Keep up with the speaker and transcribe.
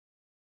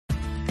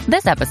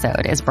This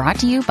episode is brought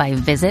to you by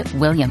Visit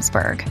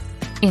Williamsburg.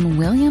 In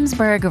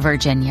Williamsburg,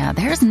 Virginia,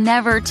 there's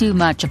never too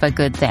much of a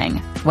good thing.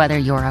 Whether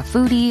you're a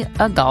foodie,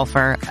 a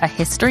golfer, a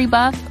history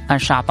buff, a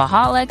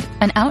shopaholic,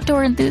 an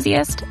outdoor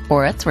enthusiast,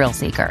 or a thrill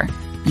seeker,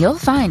 you'll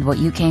find what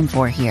you came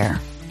for here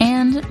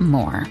and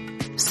more.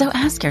 So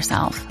ask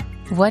yourself,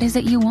 what is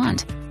it you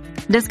want?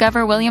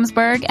 Discover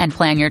Williamsburg and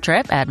plan your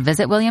trip at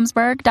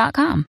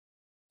visitwilliamsburg.com.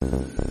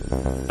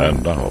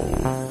 And now,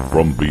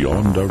 from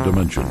beyond our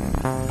dimension,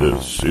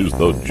 this is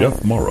the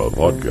Jeff Mara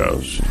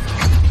Podcast.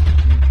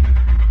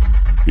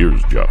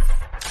 Here's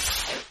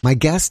Jeff. My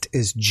guest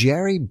is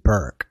Jerry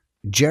Burke.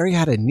 Jerry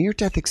had a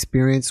near-death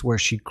experience where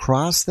she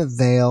crossed the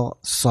veil,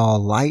 saw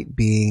light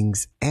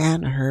beings,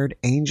 and heard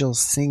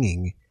angels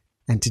singing.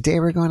 And today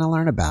we're going to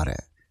learn about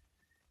it.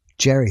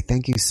 Jerry,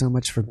 thank you so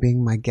much for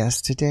being my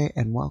guest today,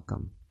 and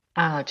welcome.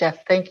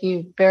 Jeff, thank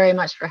you very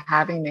much for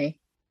having me.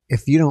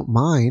 If you don't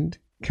mind,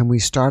 can we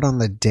start on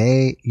the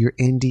day your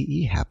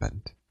NDE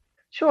happened?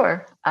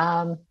 Sure.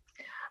 I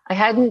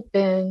hadn't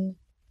been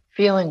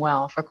feeling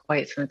well for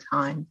quite some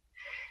time,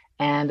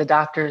 and the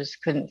doctors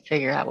couldn't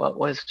figure out what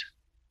was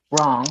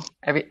wrong.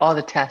 All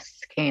the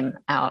tests came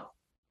out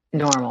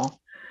normal.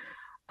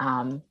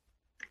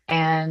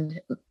 And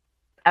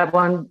at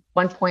one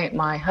point,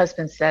 my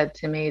husband said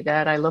to me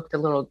that I looked a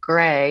little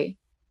gray.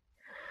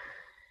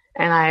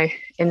 And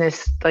in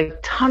this like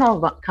tunnel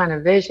kind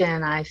of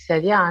vision, I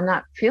said, yeah, I'm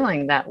not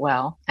feeling that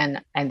well.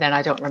 And then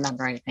I don't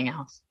remember anything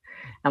else.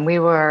 And we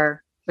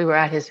were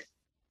at his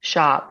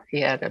shop.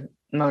 He had a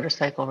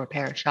motorcycle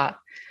repair shop.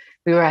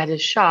 We were at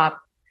his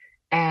shop,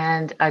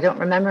 and I don't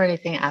remember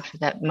anything after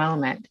that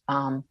moment.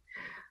 I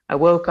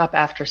woke up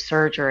after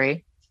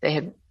surgery.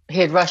 He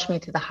had rushed me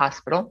to the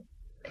hospital,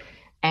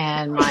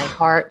 and my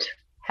heart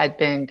had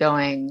been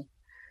going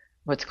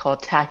what's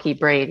called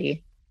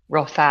tachybrady,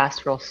 real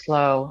fast, real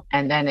slow,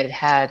 and then it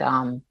had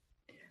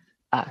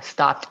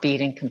stopped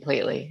beating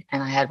completely.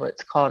 And I had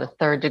what's called a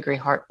third-degree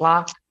heart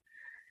block,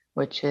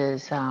 which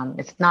is,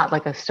 it's not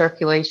like a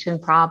circulation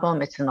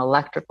problem, it's an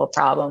electrical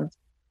problem.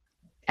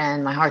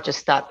 And my heart just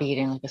stopped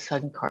beating, like a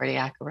sudden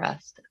cardiac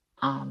arrest.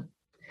 So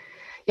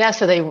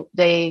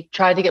they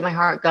tried to get my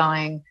heart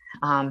going.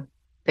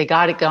 They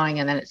got it going,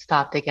 and then it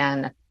stopped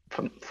again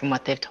from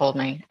what they've told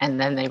me.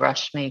 And then they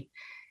rushed me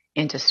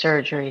into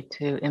surgery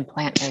to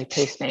implant a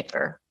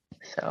pacemaker.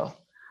 So,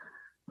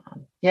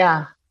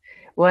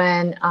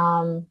 when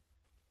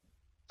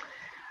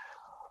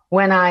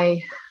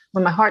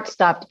my heart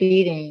stopped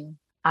beating,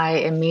 I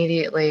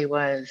immediately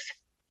was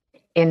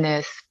in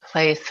this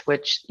place,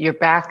 which your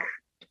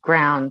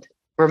background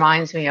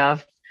reminds me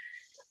of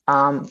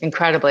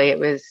incredibly. It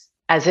was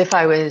as if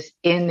I was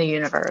in the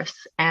universe,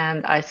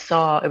 and I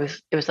saw it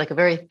was like a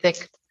very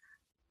thick,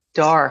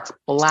 dark,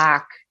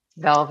 black,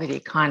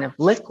 velvety kind of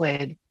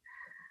liquid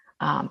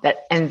that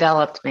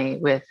enveloped me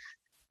with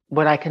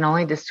what I can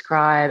only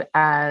describe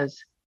as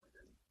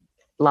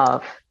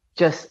love.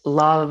 Just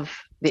love,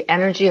 the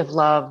energy of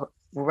love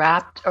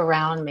wrapped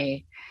around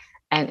me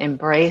and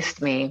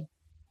embraced me.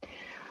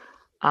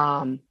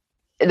 The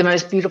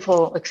most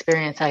beautiful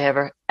experience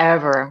I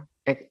ever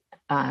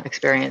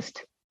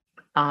experienced.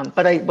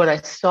 But what I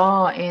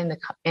saw in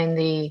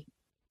the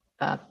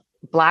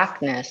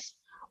blackness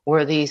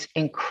were these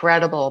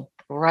incredible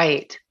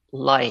bright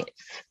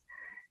lights,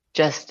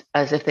 just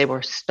as if they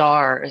were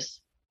stars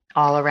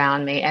all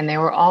around me, and they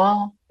were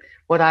all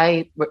what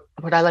I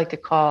like to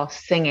call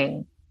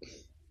singing.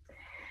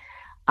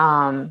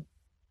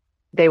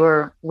 They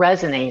were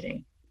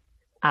resonating,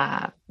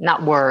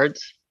 not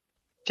words,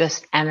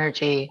 just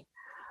energy,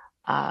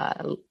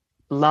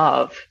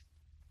 love.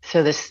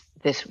 So this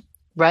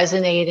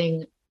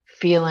resonating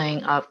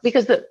feeling of,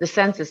 because the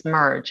senses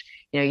merge.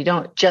 You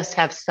don't just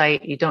have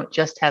sight, you don't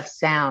just have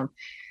sound,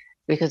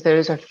 because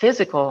those are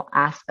physical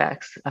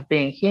aspects of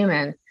being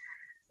human.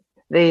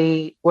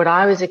 What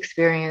I was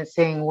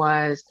experiencing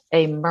was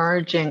a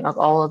merging of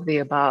all of the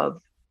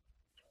above,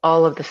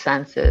 all of the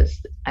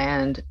senses,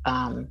 and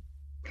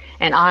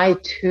I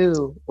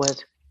too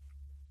was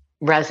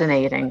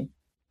resonating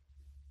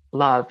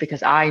love,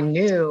 because I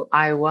knew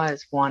I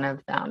was one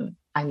of them.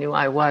 I knew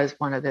I was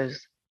one of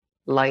those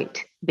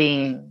light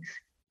beings.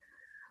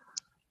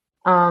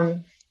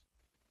 And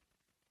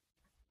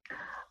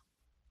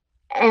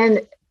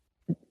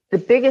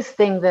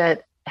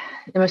the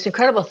most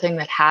incredible thing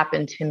that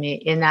happened to me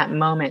in that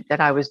moment that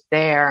I was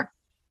there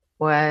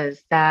was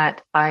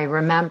that I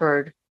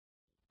remembered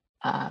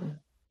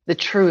the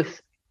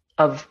truth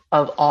of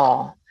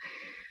all.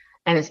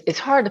 And it's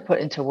hard to put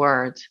into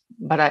words,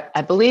 but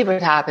I believe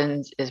what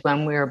happens is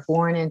when we are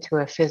born into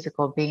a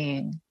physical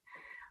being,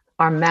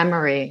 our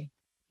memory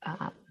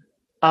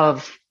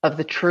of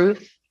the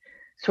truth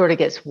sort of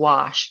gets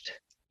washed,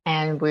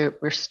 and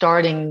we're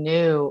starting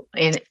new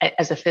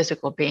as a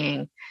physical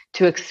being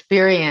to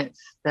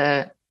experience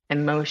the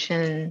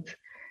emotions,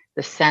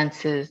 the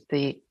senses,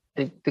 the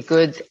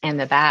goods and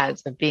the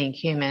bads of being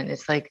human.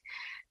 It's like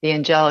the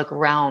angelic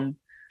realm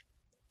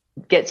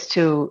gets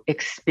to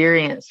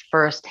experience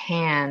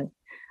firsthand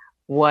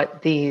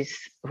what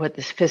this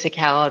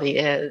physicality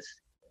is.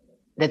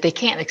 that they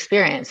can't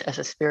experience as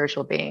a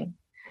spiritual being.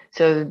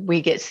 So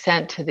we get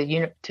sent to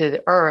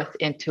the earth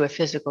into a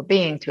physical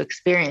being to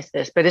experience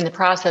this. But in the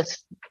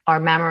process, our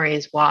memory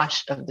is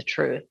washed of the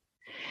truth.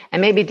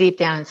 And maybe deep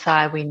down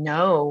inside, we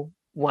know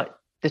what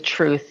the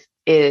truth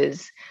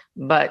is,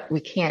 but we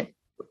can't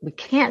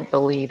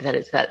believe that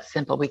it's that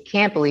simple. We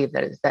can't believe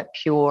that it's that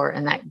pure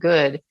and that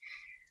good.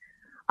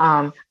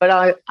 But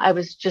I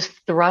was just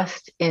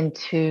thrust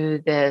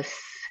into this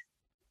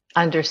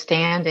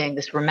understanding,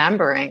 this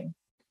remembering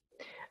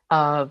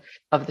of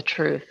the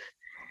truth.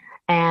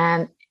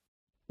 And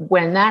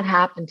when that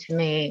happened to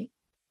me,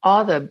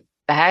 all the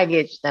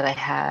baggage that I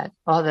had,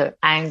 all the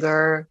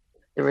anger,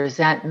 the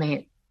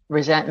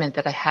resentment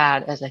that I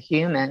had as a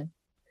human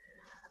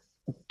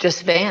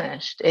just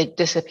vanished. It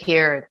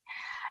disappeared.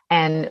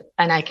 And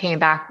I came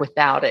back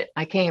without it.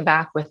 I came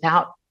back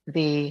without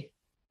the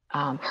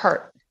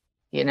hurt,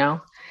 you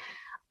know.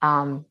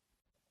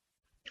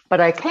 But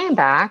I came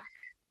back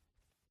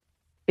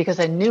because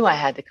I knew I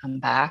had to come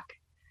back.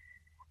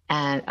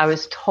 And I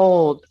was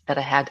told that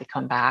I had to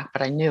come back,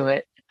 but I knew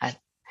it.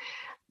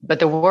 But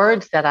the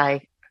words that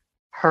I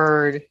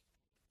heard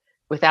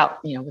without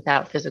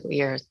physical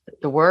ears,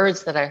 the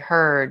words that I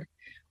heard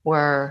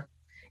were,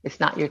 "It's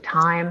not your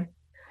time.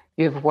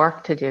 You have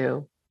work to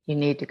do. You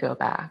need to go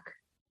back."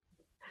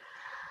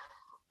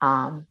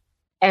 And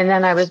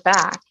then I was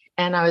back.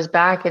 And I was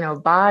back in a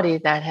body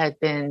that had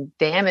been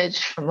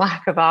damaged from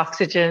lack of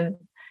oxygen.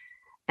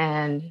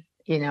 And,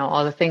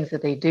 all the things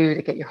that they do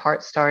to get your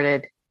heart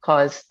started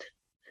caused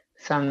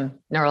some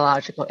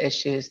neurological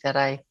issues that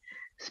I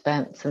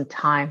spent some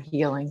time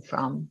healing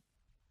from.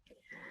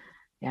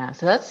 Yeah,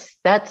 so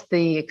that's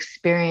the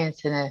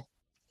experience in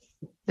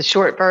the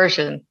short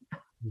version,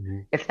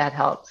 if that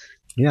helps.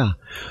 Yeah.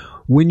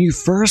 When you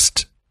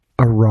first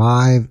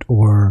arrived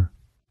or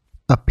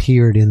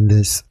appeared in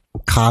this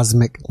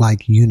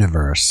cosmic-like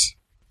universe,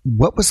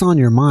 what was on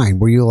your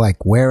mind? Were you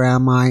like, where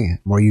am I?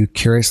 Were you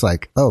curious,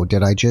 like, oh,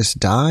 did I just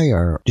die?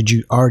 Or did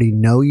you already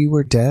know you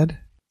were dead?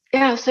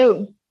 Yeah,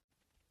 so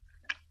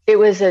it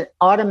was an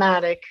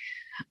automatic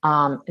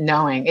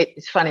knowing.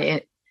 It's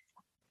funny.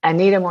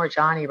 Anita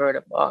Moorjani wrote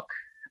a book.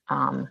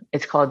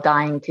 It's called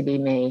Dying to Be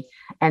Me.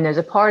 And there's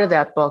a part of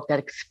that book that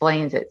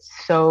explains it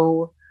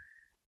so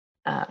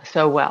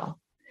well.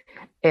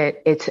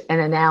 It's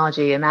an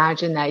analogy.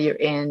 Imagine that you're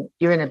in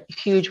a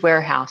huge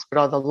warehouse, but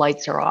all the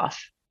lights are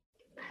off.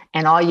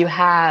 And all you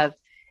have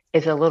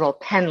is a little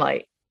pen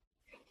light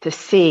to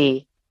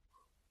see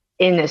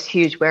in this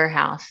huge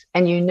warehouse.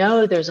 And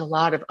there's a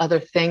lot of other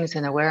things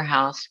in the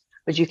warehouse,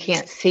 but you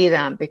can't see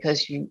them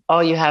because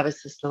all you have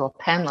is this little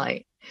pen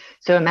light.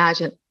 So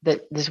imagine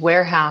that this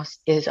warehouse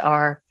is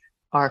our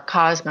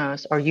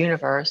cosmos, our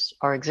universe,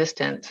 our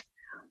existence.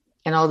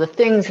 And all the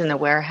things in the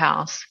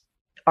warehouse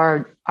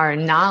are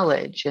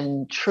knowledge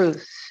and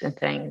truths and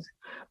things.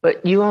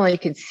 But you only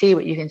can see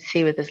what you can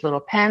see with this little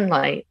pen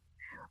light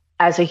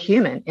as a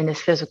human in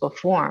this physical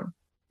form.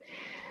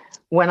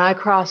 When I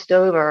crossed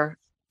over,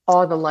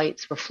 all the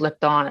lights were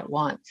flipped on at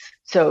once.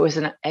 So it was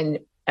an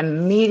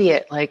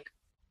immediate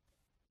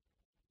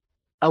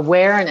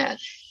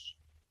awareness,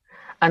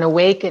 an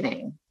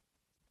awakening.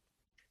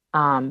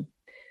 So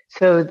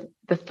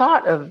the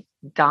thought of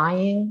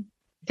dying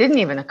didn't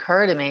even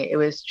occur to me. It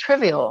was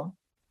trivial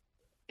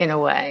in a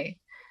way.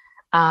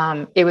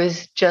 It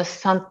was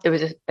just it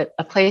was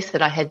a place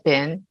that I had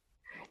been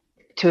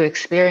to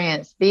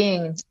experience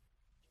being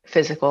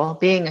physical,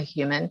 being a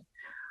human.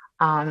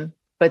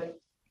 But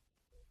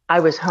I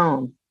was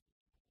home.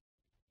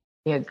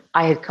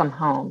 I had come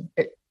home.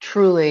 It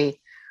truly,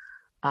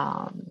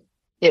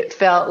 it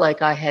felt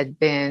like I had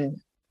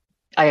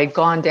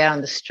gone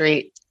down the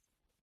street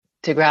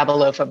to grab a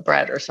loaf of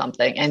bread or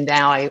something. And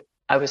now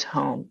I was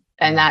home.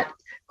 And that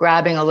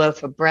grabbing a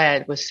loaf of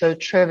bread was so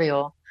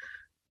trivial.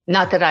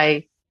 Not that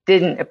I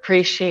didn't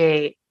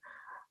appreciate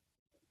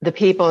the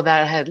people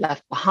that I had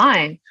left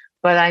behind,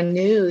 but I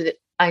knew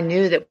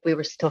that we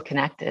were still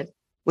connected.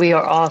 We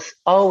are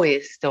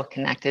always still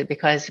connected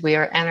because we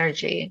are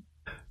energy.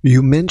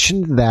 You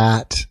mentioned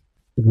that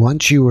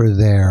once you were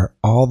there,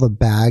 all the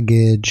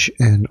baggage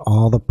and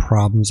all the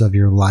problems of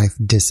your life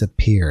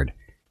disappeared.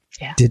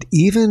 Yeah. Did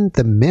even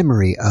the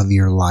memory of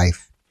your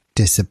life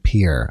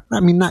disappear?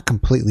 I mean, not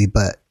completely,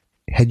 but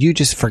had you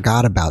just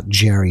forgot about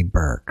Jerry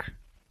Burke?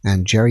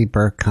 And Jerry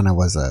Burke kind of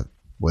was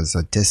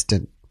a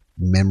distant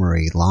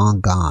memory,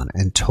 long gone,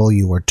 until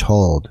you were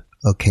told,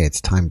 okay,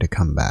 it's time to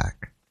come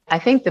back. I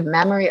think the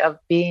memory of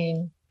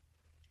being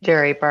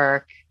Jerry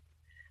Burke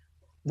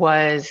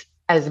was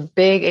as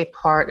big a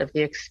part of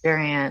the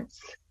experience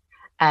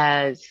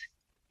as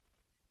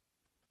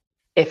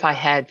if I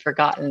had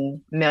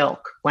forgotten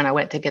milk when I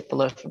went to get the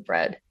loaf of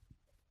bread.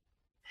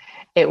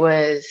 It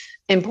was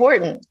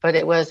important, but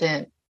it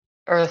wasn't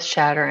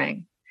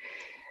earth-shattering.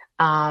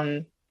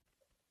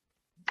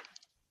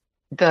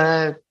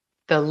 The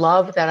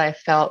love that I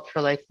felt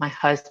for my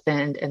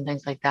husband and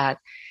things like that,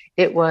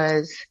 it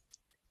was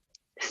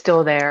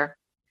still there,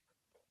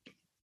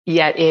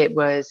 yet it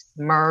was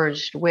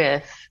merged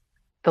with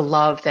the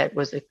love that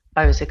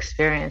I was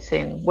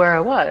experiencing where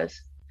I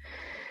was.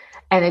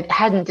 And it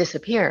hadn't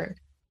disappeared.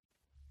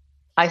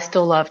 I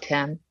still loved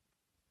him.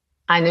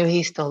 I knew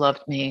he still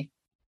loved me.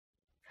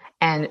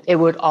 And it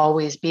would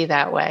always be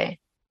that way.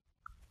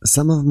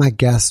 Some of my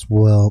guests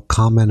will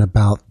comment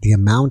about the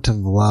amount of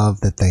love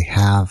that they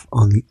have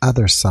on the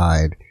other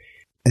side.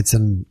 It's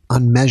an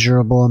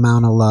unmeasurable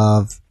amount of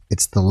love.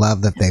 It's the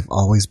love that they've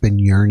always been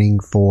yearning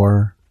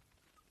for.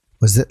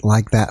 Was it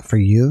like that for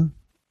you?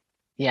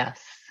 Yes.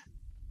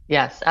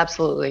 Yes,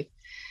 absolutely.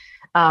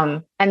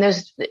 And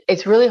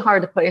it's really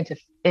hard to put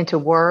into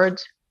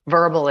words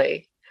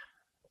verbally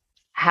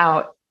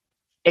how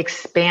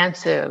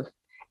expansive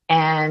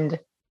and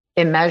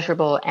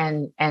immeasurable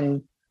and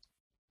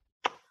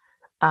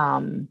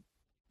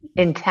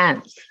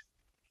intense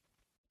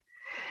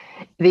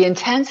the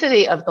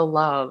intensity of the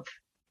love,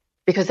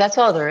 because that's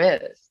all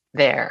there is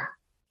there.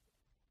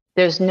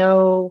 There's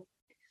no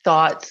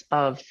thoughts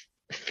of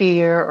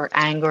fear or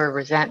anger or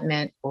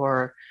resentment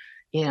or,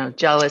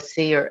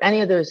 jealousy or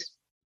any of those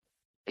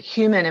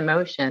human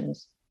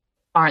emotions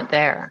aren't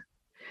there.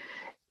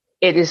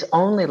 It is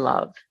only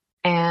love.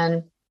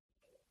 And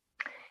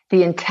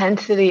the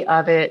intensity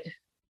of it,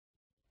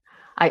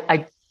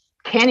 I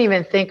can't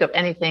even think of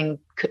anything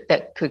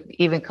that could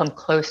even come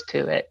close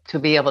to it to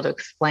be able to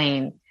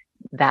explain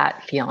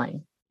that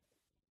feeling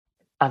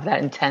of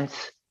that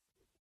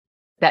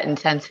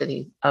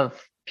intensity of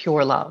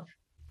pure love.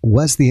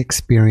 Was the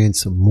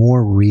experience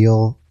more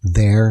real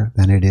there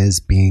than it is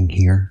being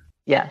here?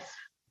 Yes.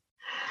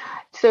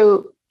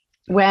 So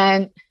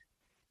as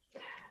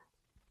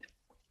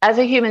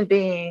a human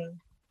being,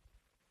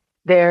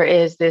 there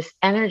is this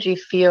energy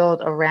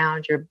field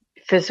around your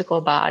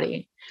physical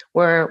body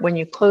where when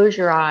you close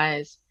your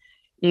eyes,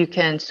 you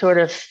can sort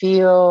of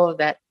feel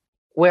that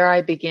where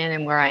I begin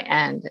and where I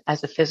end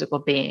as a physical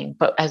being,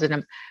 but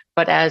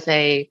as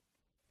a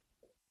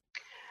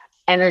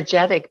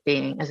energetic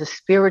being, as a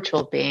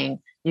spiritual being,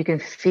 you can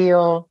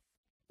feel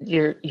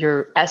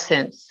your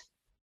essence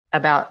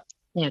about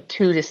 2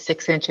 to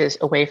 6 inches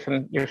away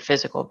from your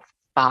physical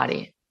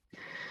body.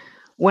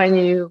 When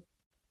you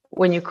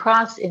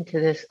cross into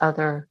this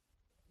other,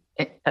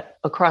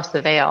 across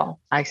the veil,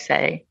 I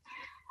say,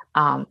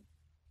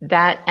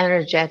 that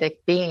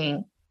energetic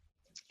being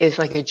is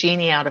like a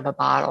genie out of a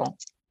bottle.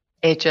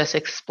 It just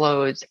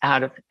explodes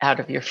out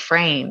of your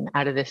frame,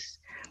 out of this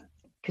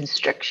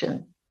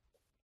constriction,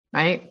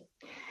 right?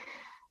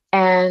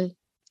 And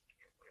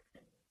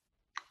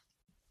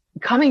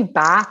coming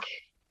back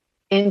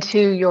into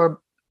your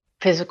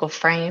physical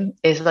frame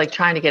is like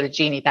trying to get a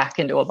genie back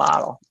into a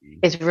bottle.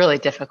 It's really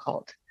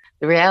difficult.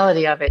 The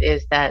reality of it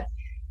is that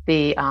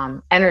the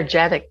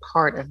energetic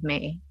part of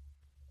me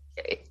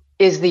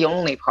is the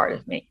only part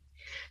of me.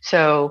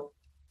 So,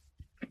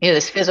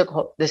 this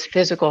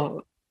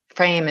physical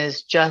frame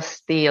is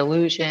just the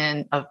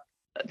illusion of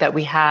that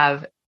we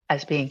have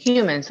as being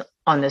humans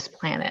on this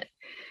planet.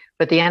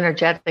 But the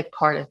energetic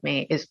part of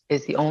me is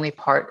the only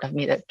part of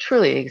me that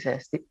truly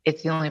exists.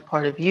 It's the only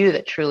part of you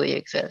that truly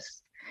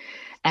exists.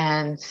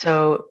 And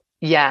so,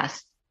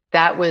 yes,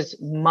 that was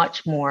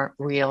much more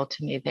real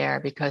to me there,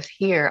 because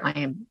here I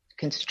am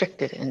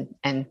constricted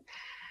and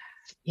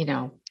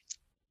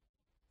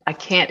I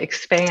can't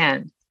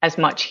expand as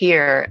much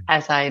here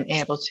as I am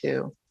able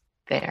to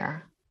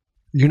there.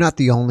 You're not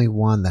the only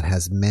one that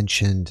has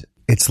mentioned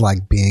it's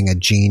like being a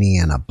genie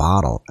in a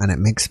bottle. And it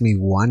makes me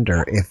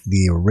wonder if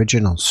the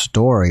original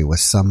story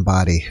was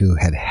somebody who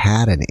had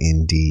an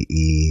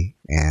NDE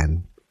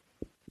and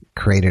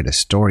created a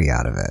story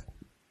out of it.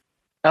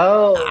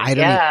 Oh,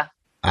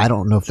 I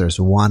don't know if there's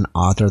one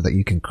author that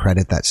you can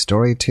credit that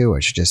story to, or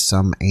it's just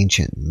some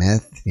ancient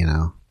myth,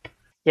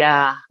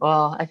 Yeah,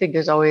 well, I think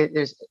there's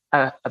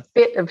a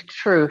bit of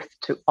truth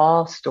to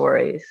all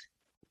stories.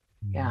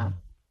 Yeah.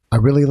 I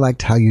really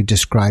liked how you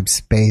described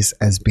space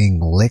as being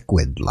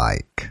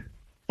liquid-like.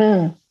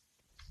 Can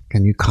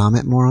you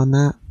comment more on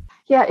that?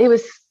 Yeah, it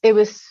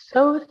was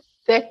so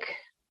thick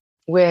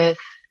with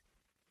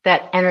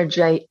that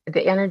energy,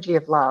 the energy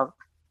of love,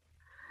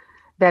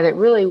 that it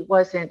really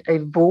wasn't a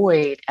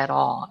void at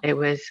all. It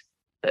was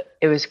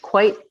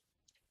quite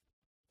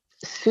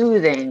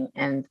soothing,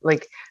 and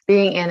like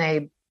being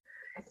in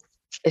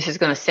this is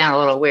going to sound a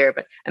little weird,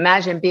 but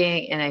imagine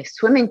being in a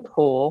swimming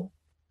pool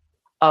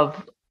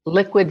of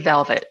liquid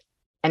velvet,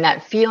 and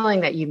that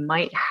feeling that you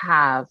might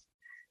have,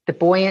 the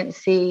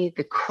buoyancy,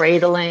 the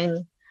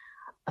cradling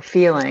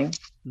feeling.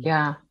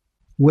 Yeah.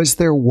 Was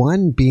there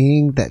one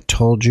being that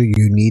told you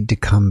need to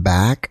come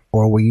back,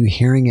 or were you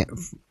hearing it,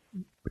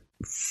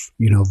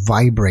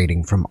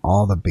 vibrating from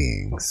all the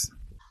beings?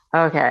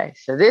 Okay.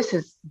 So this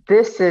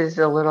is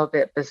a little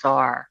bit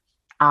bizarre.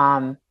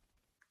 My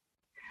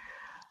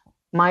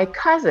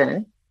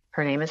cousin,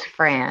 her name is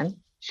Fran.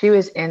 She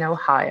was in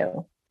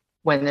Ohio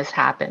when this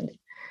happened.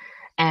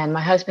 And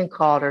my husband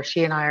called her.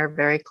 She and I are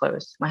very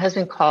close. My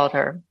husband called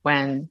her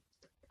when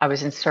I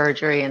was in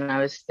surgery and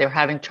they were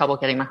having trouble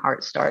getting my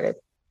heart started.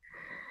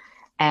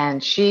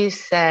 And she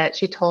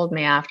told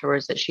me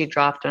afterwards that she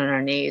dropped on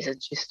her knees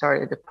and she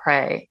started to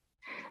pray.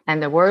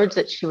 And the words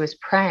that she was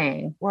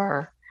praying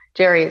were,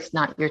 "Jerry, it's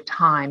not your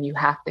time. You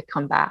have to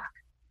come back."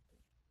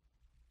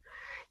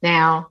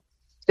 Now,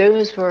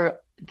 those were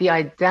the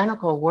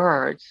identical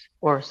words,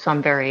 or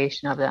some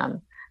variation of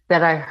them,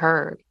 that I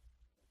heard.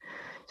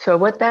 So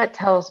what that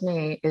tells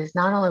me is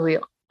not only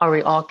are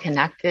we all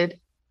connected,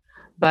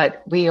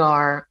 but we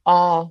are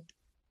all,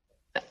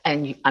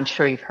 and I'm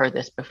sure you've heard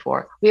this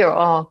before, we are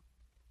all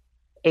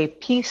a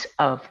piece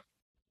of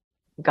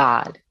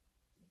God.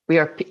 We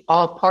are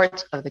all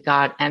parts of the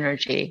God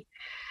energy.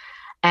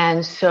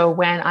 And so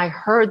when I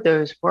heard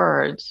those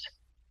words,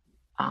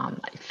 I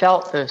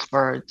felt those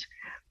words,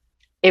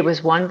 it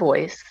was one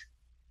voice,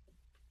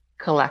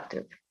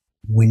 collective.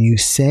 When you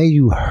say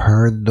you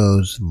heard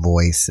those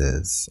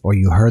voices, or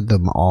you heard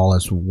them all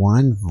as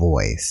one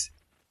voice,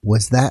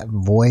 was that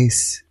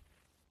voice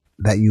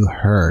that you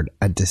heard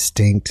a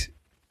distinct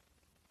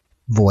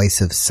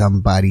voice of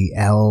somebody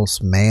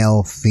else,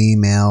 male,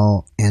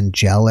 female,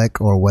 angelic,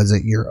 or was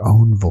it your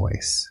own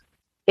voice?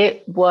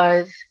 It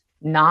was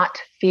not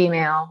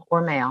female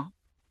or male.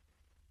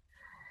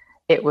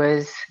 It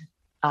was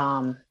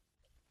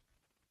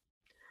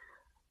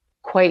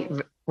quite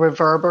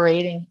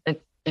reverberating,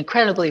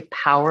 incredibly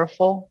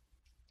powerful.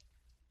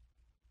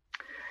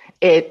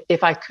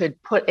 If I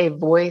could put a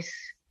voice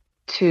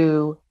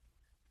to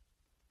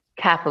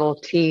capital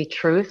T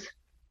truth,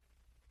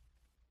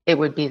 it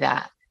would be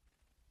that.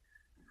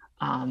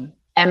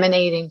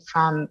 Emanating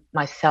from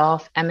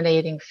myself,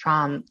 emanating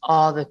from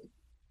all the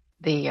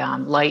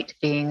light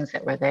beings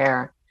that were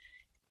there,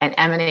 and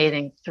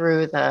emanating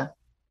through the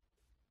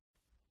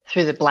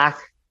black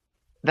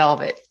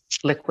velvet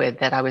liquid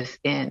that I was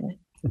in.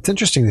 It's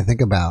interesting to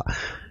think about.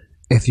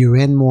 If you're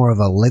in more of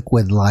a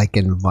liquid-like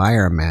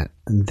environment,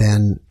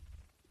 then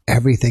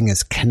everything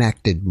is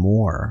connected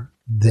more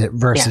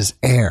versus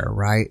air,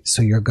 right?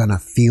 So you're going to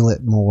feel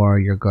it more.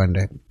 You're going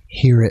to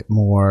hear it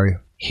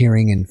more.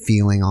 Hearing and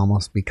feeling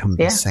almost become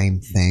the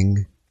same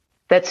thing.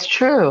 That's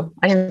true.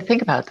 I didn't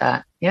think about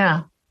that.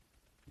 Yeah.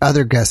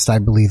 Other guests, I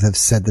believe, have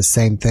said the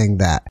same thing,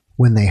 that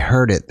when they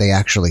heard it, they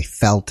actually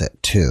felt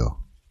it too.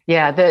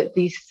 Yeah.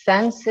 The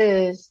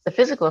senses, the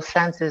physical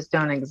senses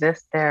don't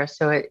exist there.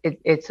 So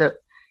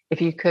if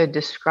you could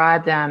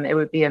describe them, it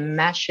would be a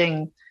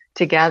meshing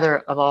together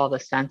of all the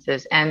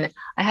senses. And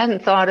I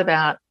hadn't thought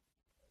about,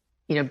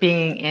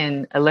 being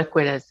in a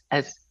liquid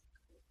as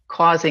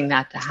causing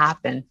that to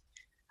happen.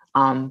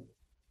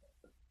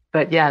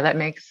 But yeah, that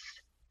makes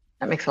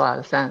a lot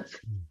of sense.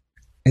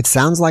 It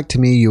sounds like to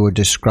me you were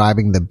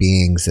describing the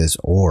beings as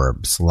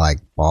orbs, like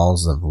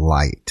balls of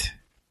light.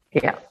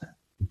 Yeah.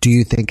 Do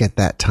you think at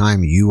that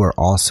time you were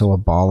also a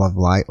ball of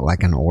light,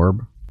 like an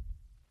orb?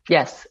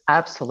 Yes,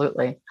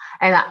 absolutely.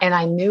 And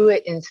I knew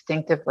it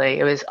instinctively.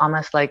 It was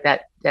almost like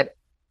that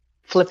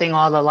flipping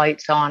all the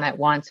lights on at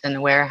once in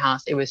the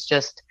warehouse. It was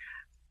just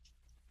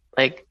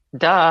like,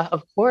 duh,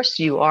 of course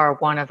you are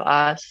one of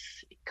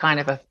us, kind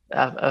of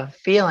a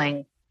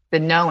feeling, the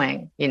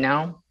knowing,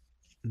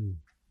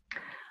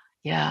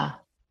 Yeah.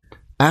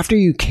 After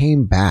you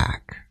came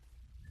back,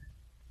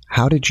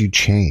 how did you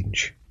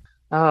change?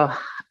 Oh,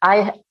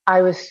 I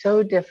was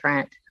so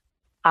different.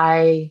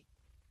 I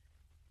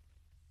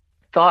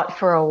thought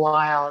for a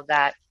while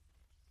that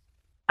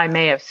I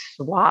may have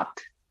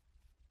swapped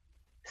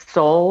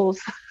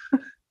souls,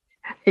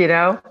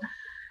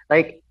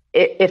 like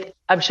if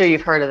I'm sure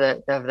you've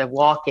heard of the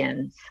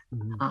walk-ins.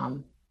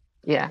 Mm-hmm.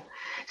 Yeah.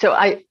 So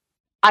I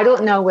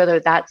don't know whether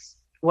that's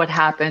what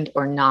happened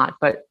or not,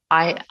 but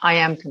I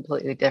am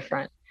completely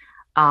different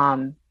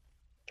in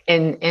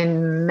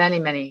many,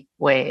 many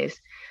ways.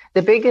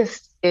 The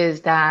biggest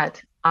is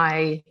that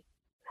I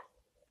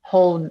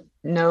hold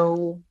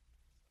no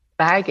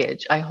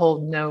baggage. I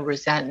hold no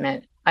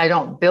resentment. I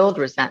don't build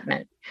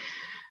resentment,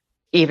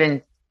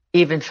 even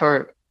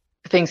for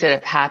things that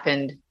have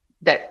happened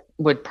that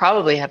would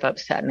probably have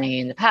upset me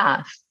in the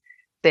past.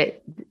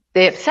 They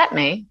upset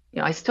me.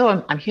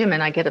 I'm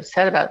human. I get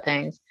upset about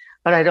things,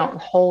 but I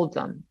don't hold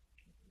them.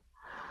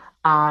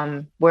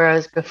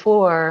 Whereas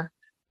before,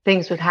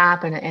 things would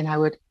happen and I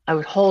would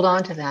hold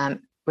on to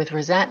them with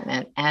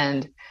resentment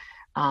and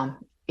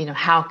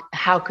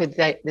how could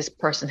this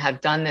person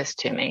have done this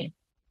to me?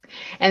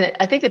 And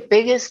I think the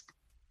biggest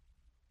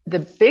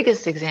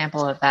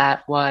example of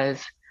that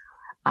was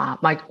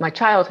my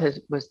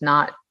childhood was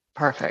not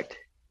perfect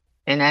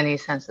in any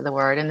sense of the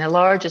word, and the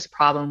largest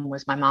problem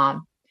was my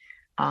mom.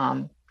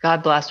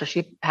 God bless her.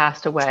 She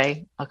passed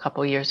away a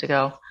couple years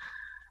ago.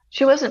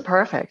 She wasn't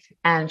perfect,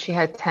 and she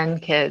had 10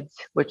 kids,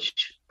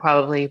 which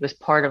probably was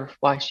part of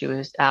why she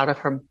was out of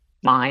her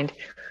mind.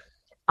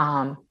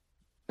 But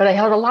I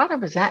held a lot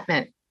of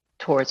resentment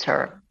towards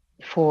her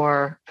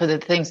for the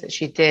things that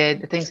she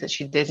did, the things that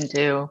she didn't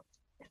do,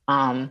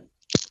 and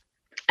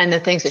the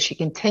things that she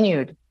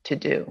continued to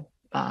do.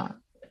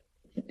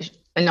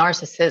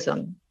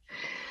 Narcissism.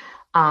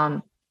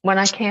 When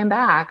I came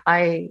back,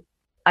 I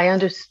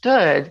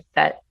understood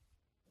that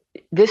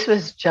this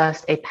was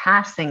just a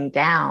passing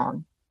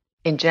down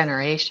in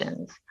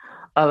generations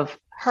of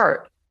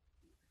hurt.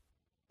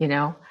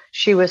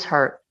 She was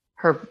hurt.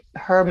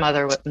 Her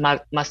mother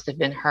must have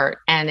been hurt.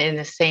 And in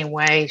the same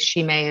way,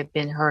 she may have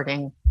been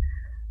hurting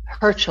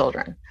her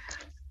children.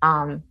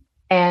 And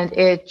And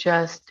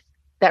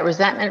that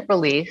resentment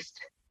released,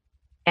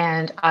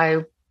 and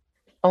I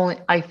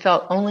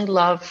felt only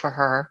love for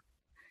her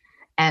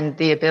and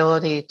the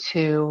ability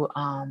to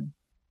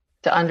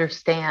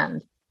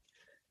understand,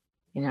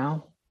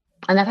 and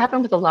that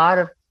happened with a lot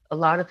of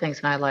things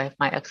in my life.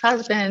 My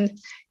ex-husband,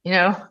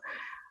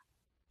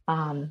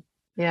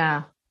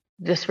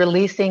 just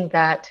releasing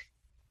that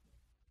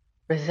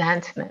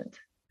resentment.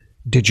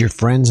 Did your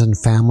friends and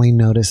family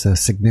notice a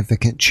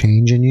significant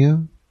change in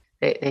you?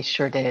 They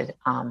sure did.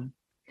 I'm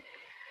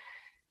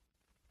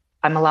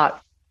a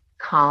lot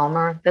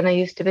calmer than I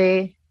used to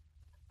be.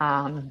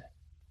 I'm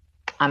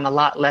a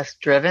lot less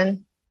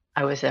driven.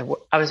 I was a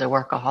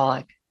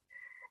workaholic,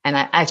 and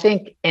I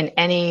think in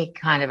any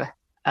kind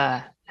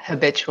of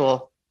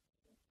habitual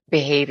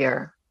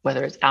behavior,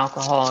 whether it's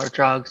alcohol or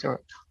drugs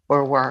or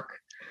work,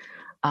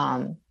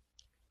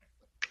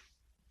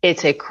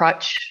 it's a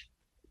crutch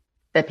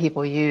that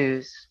people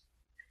use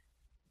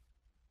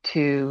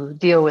to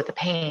deal with the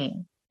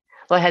pain.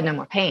 Well, I had no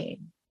more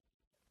pain.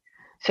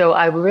 So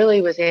I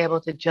really was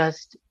able to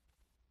just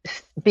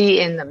be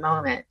in the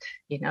moment,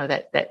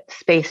 that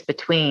space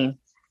between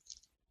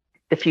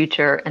the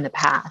future and the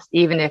past,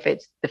 even if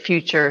it's the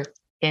future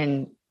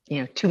in,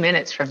 2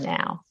 minutes from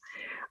now,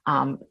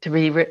 to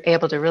be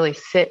able to really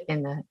sit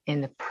in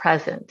the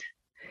present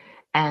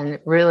and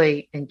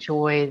really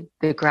enjoy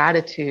the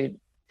gratitude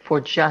for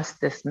just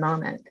this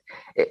moment.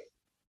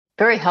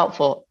 Very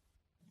helpful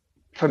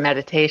for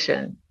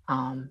meditation.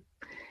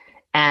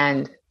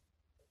 And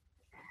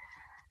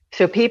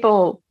so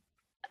people,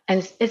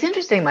 and it's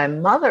interesting, my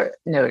mother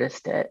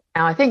noticed it.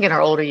 Now, I think in her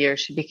older years,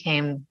 she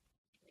became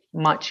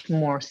much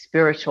more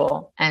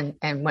spiritual and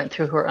went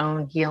through her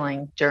own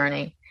healing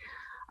journey.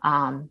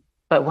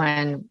 But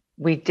when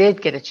we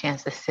did get a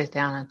chance to sit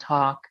down and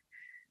talk,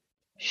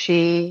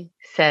 she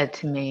said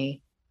to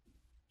me,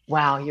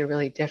 "Wow, you're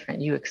really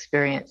different. You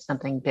experienced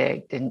something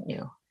big, didn't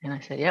you?" And I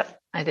said, "Yep,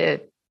 I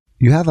did."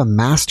 You have a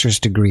master's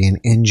degree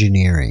in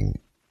engineering.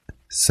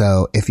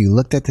 So if you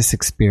looked at this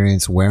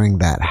experience wearing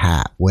that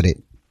hat, would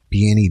it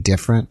be any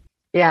different?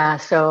 Yeah,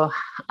 so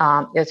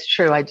it's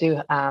true. I do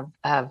have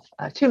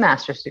 2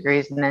 master's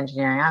degrees in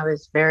engineering. I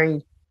was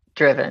very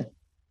driven,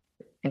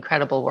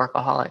 incredible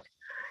workaholic.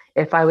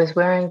 If I was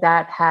wearing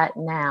that hat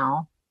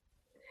now,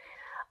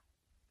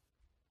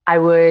 I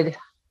would,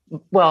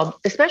 well,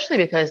 especially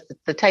because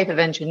the type of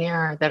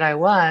engineer that I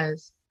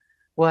was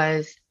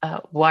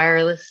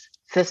wireless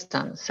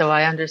systems. So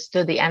I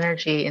understood the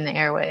energy in the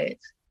airways.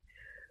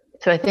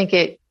 So I think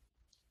it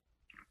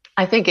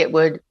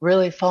would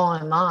really fall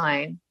in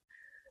line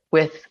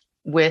with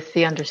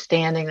the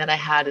understanding that I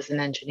had as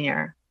an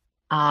engineer.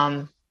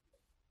 I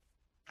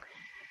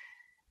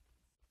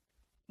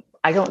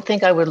don't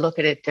think I would look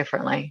at it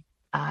differently.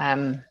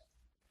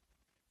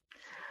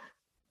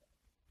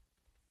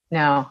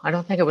 No, I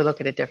don't think I would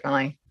look at it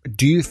differently.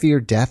 Do you fear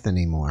death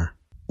anymore?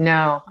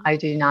 No, I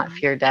do not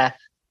fear death.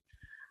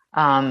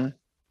 I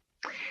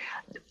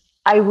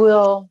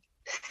will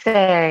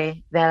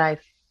say that I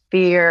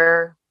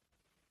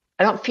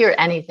don't fear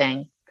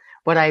anything.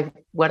 What I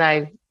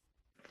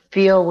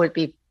feel would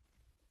be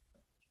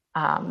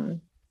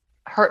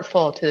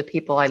hurtful to the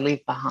people I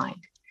leave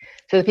behind.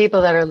 So the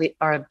people that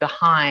are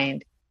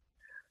behind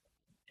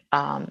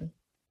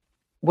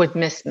would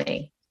miss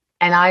me,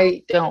 and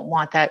I don't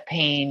want that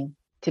pain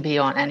to be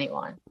on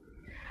anyone.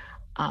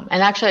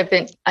 And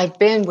actually, I've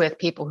been with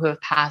people who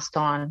have passed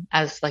on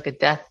as like a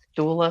death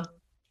doula,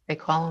 they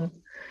call them,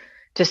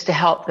 just to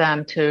help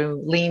them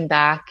to lean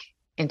back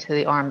into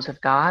the arms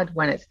of God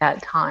when it's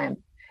that time.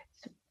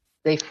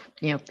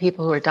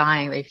 People who are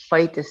dying, they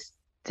fight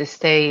to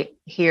stay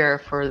here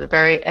for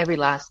every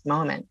last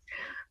moment.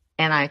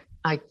 And I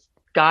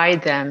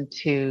guide them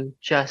to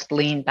just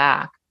lean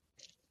back.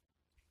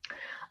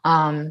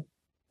 I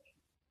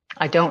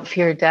don't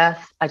fear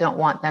death. I don't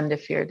want them to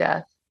fear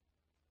death.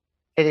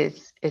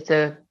 It's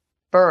a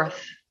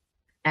birth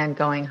and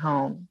going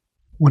home.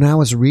 When I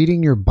was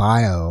reading your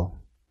bio,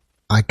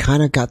 I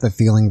kind of got the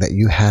feeling that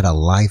you had a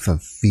life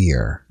of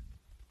fear.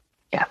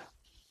 Yeah.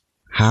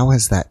 How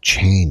has that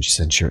changed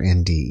since your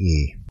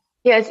NDE?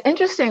 Yeah, it's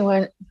interesting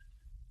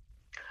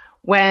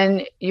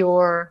when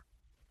you're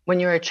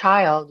a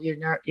child,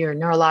 your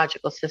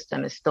neurological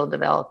system is still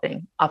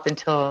developing up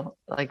until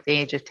like the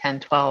age of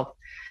 10, 12.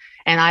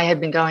 And I had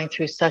been going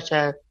through such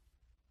a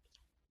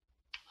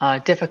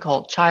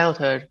difficult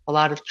childhood, a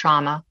lot of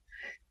trauma,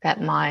 that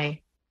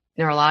my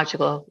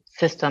neurological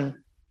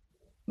system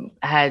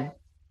had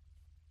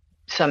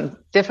some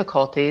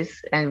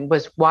difficulties and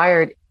was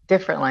wired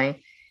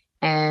differently,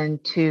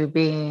 and to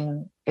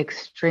being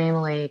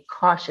extremely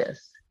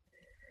cautious.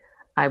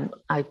 I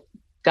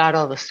got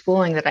all the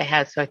schooling that I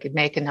had so I could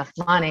make enough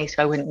money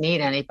so I wouldn't need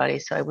anybody,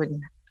 so I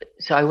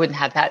wouldn't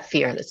have that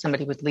fear that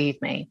somebody would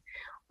leave me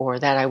or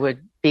that I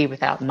would be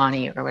without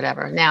money or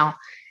whatever. Now,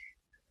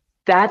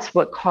 that's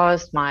what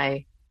caused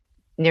my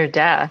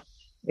near-death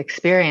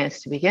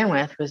experience to begin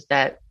with, was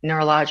that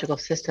neurological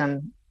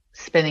system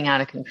spinning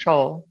out of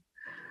control.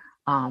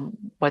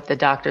 what the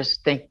doctors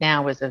think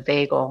now was a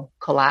vagal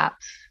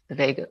collapse.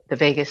 The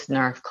vagus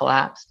nerve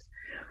collapsed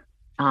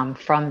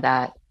from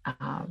that.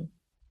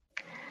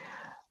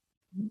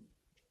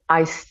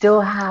 I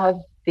still have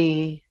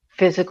the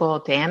physical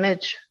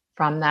damage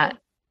from that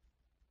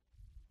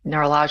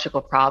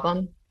neurological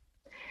problem.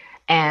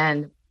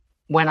 And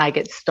when I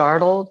get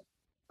startled,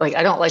 like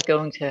I don't like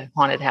going to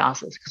haunted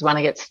houses because when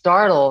I get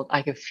startled,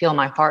 I can feel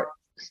my heart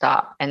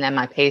stop and then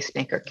my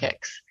pacemaker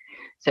kicks.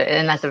 So,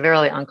 and that's a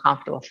very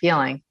uncomfortable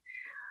feeling.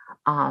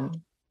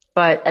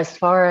 But as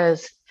far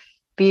as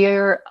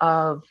fear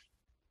of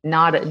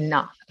not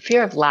enough,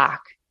 fear of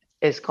lack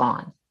is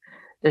gone.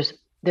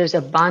 There's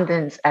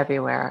abundance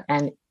everywhere.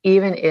 And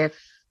even if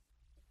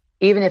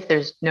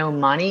there's no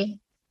money,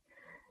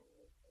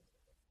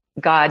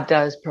 God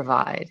does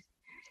provide.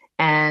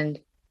 And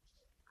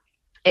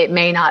it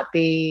may not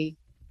be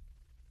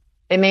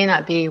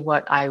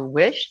what I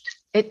wished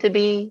it to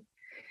be.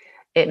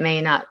 It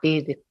may not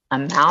be the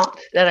amount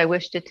that I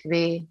wished it to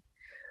be,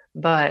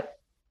 but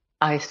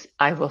I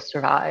will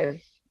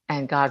survive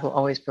and God will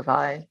always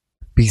provide.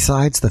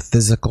 Besides the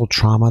physical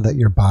trauma that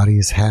your body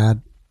has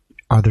had,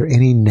 are there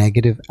any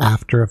negative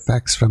after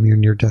effects from your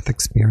near-death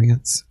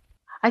experience?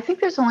 I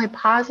think there's only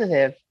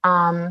positive.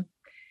 The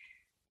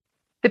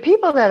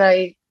people that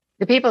I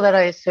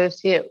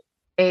associate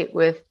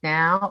with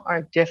now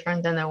are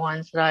different than the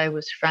ones that I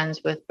was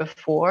friends with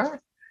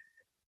before.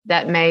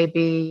 That may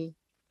be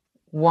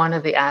one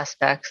of the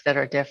aspects that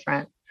are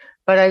different,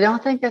 but I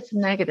don't think that's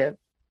negative.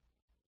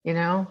 You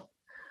know,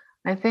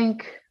 I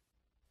think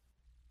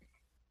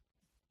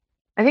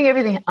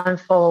everything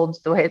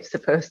unfolds the way it's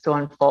supposed to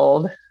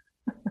unfold.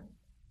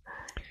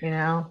 You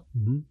know?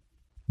 Mm-hmm.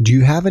 Do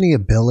you have any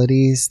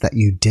abilities that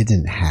you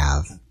didn't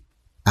have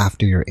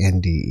after your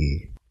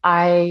NDE?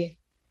 I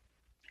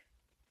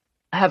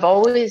have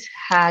always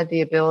had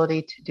the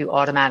ability to do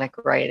automatic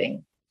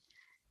writing.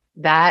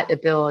 That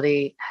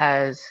ability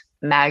has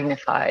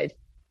magnified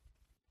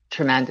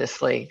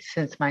tremendously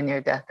since my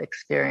near-death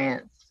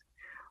experience.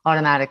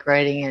 Automatic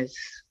writing is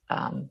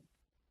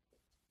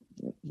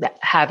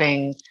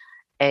having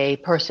a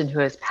person who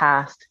has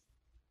passed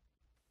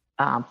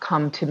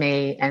come to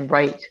me and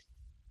write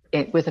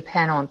with a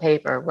pen on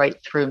paper, right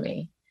through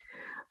me.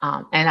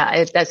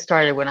 That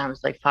started when I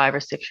was like 5 or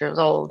 6 years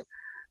old.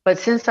 But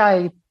since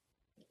I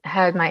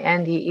had my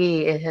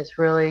NDE, it has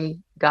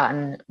really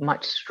gotten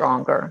much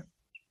stronger.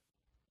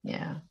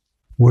 Yeah.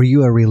 Were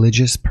you a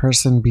religious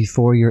person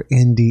before your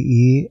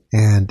NDE?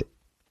 And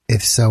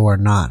if so or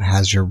not,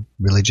 has your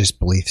religious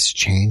beliefs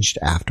changed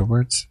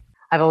afterwards?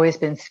 I've always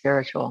been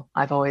spiritual.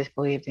 I've always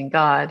believed in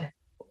God.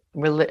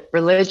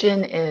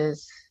 Religion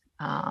is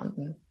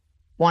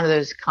one of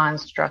those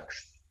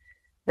constructs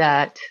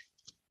that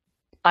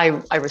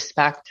I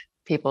respect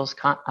people's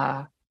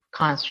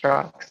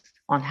constructs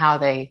on how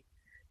they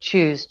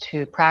choose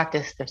to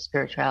practice their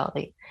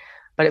spirituality,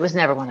 but it was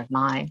never one of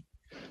mine.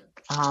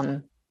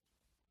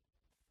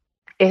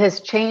 It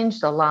has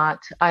changed a lot.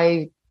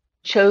 I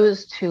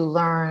chose to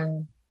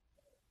learn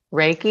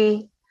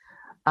Reiki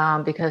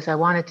because I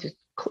wanted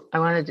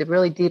to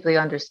really deeply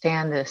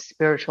understand the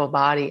spiritual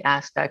body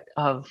aspect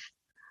of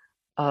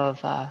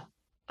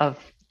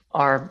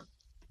our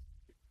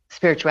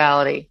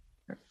spirituality.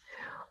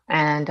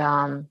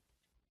 And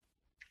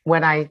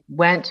when I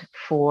went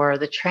for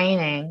the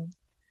training,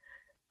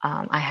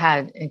 I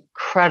had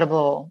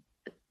incredible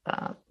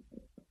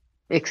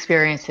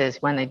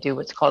experiences when they do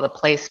what's called a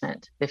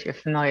placement. If you're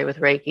familiar with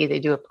Reiki, they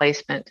do a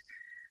placement.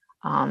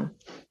 And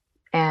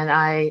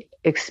I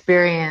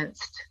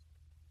experienced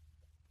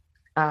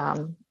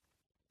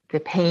the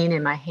pain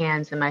in my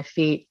hands and my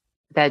feet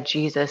that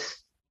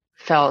Jesus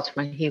felt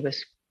when he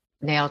was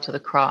nailed to the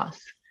cross.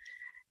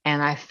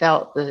 And I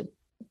felt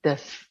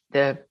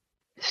the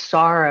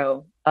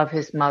sorrow of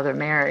his mother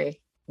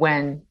Mary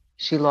when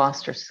she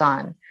lost her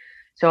son.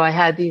 So I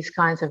had these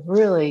kinds of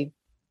really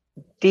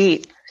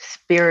deep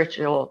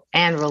spiritual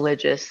and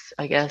religious,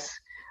 I guess,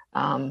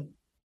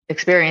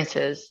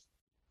 experiences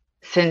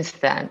since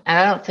then. And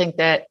I don't think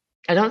that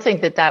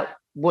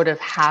would have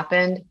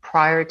happened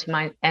prior to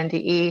my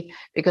NDE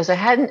because I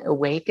hadn't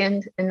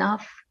awakened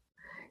enough.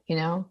 You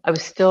know, I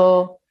was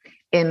still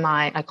in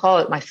I call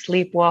it my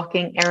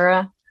sleepwalking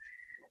era.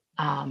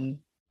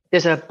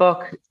 There's a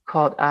book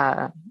called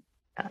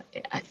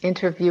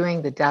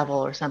Interviewing the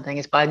Devil or something.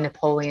 It's by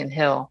Napoleon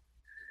Hill.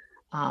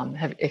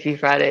 If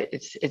you've read it,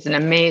 it's an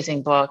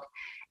amazing book.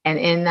 And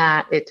in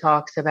that, it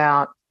talks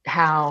about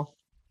how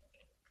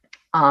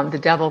the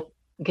devil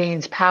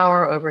gains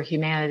power over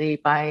humanity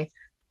by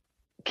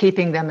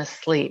keeping them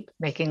asleep,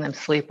 making them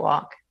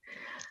sleepwalk.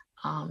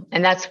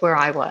 And that's where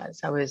I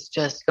was. I was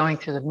just going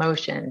through the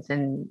motions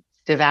and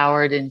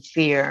devoured in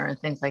fear and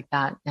things like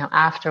that. Now,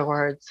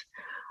 afterwards,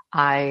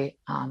 I'm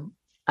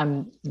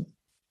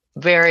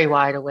very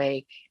wide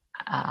awake.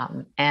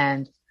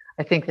 And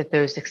I think that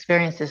those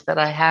experiences that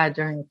I had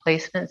during the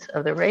placements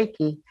of the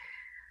Reiki,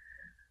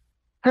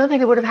 I don't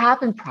think it would have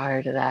happened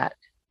prior to that,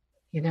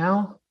 you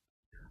know?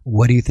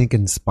 What do you think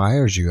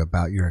inspires you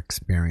about your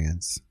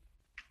experience?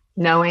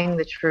 Knowing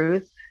the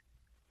truth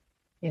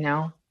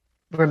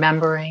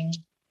remembering.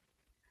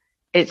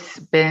 It's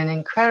been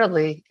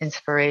incredibly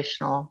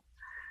inspirational,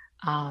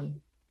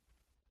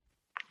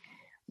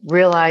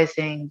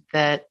 realizing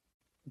that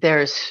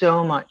there's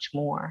so much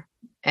more,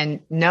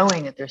 and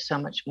knowing that there's so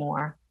much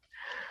more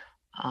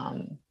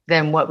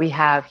than what we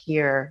have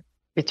here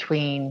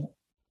between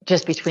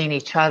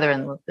each other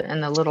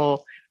and the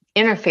little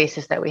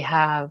interfaces that we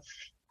have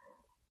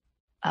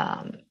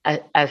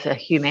as a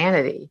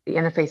humanity, the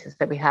interfaces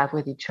that we have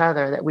with each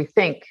other that we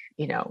think,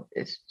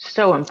 is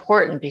so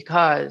important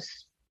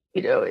because,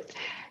 he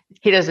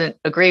doesn't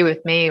agree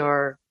with me,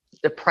 or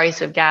the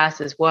price of gas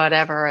is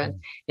whatever.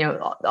 And,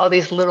 all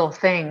these little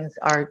things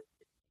are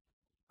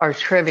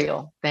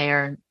trivial.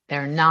 They're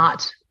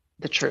not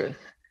the truth.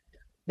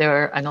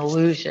 They're an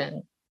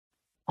illusion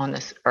on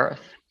this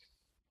earth.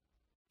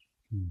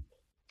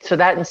 So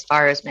that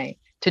inspires me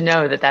to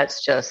know that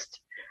that's just,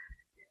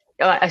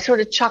 I sort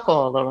of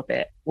chuckle a little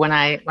bit when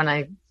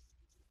I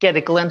get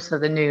a glimpse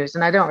of the news,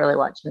 and I don't really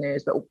watch the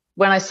news, but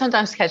when I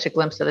sometimes catch a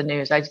glimpse of the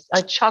news, I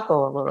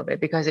chuckle a little bit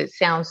because it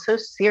sounds so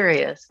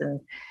serious, and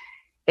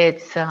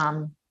it's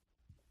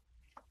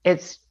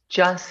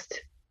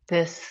just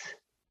this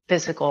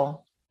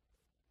physical,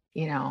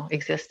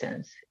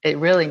 existence. It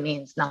really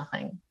means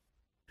nothing.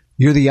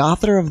 You're the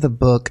author of the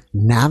book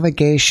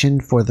Navigation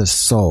for the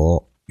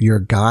Soul, Your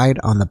Guide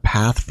on the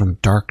Path from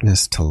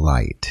Darkness to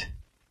Light.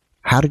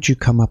 How did you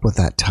come up with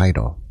that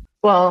title?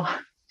 Well,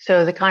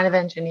 so the kind of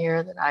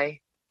engineer that I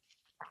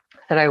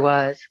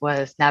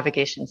was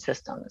navigation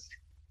systems,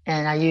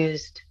 and I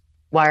used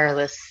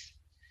wireless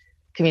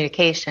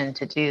communication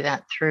to do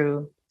that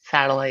through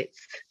satellites,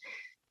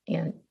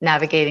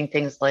 navigating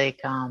things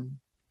like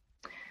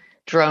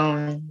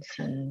drones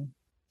and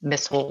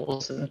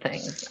missiles and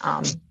things.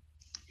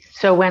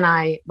 So when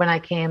I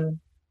came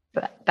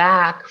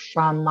back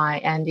from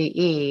my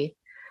NDE,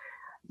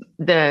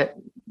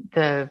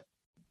 the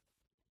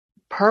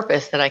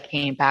purpose that I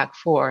came back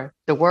for,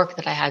 the work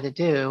that I had to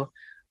do,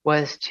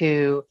 was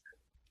to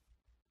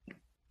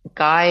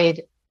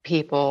guide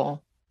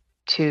people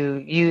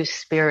to use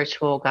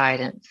spiritual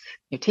guidance.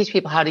 You teach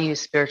people how to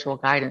use spiritual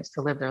guidance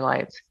to live their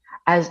lives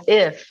as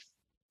if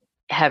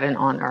heaven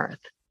on earth,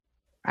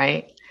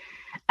 right?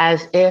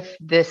 As if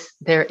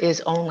there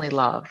is only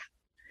love.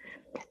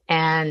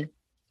 And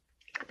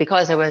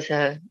because I was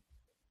a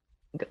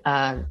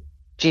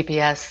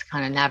GPS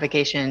kind of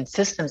navigation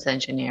systems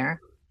engineer,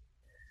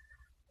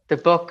 the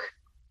book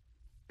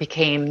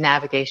became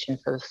Navigation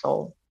for the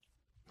Soul.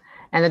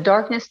 And the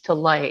darkness to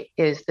light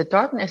is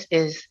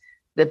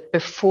the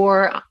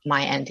before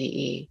my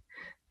NDE.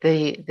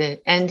 The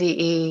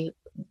NDE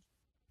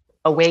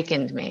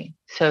awakened me.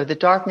 So the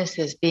darkness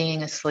is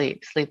being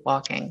asleep,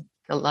 sleepwalking.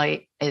 The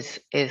light is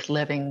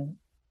living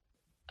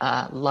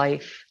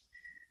life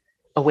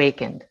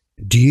awakened.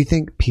 Do you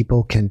think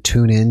people can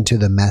tune into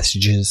the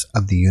messages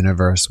of the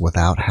universe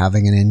without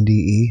having an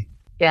NDE?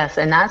 Yes,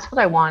 and that's what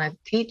I want to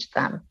teach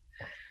them.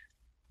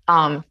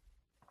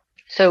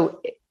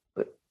 So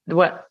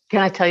what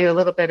can I tell you a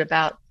little bit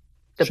about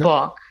the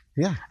book?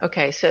 Yeah.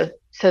 Okay, so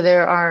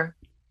there are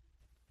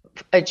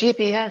a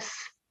GPS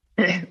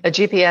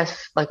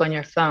like on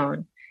your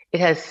phone.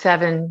 It has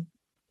 7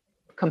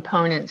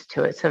 components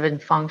to it, 7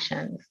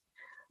 functions.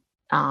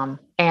 And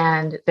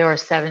there are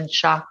 7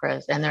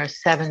 chakras, and there are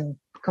 7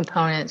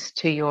 components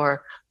to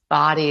your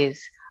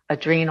body's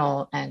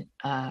adrenal and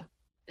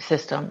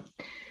system.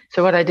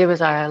 So what I did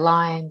was I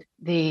aligned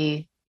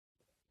the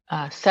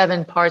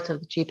 7 parts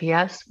of the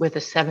GPS with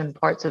the 7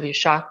 parts of your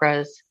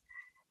chakras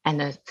and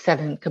the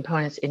 7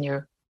 components in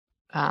your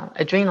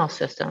adrenal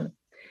system,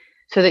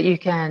 so that you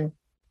can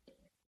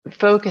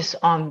focus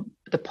on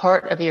the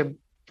part of your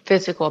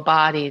physical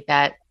body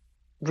that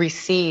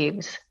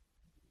receives.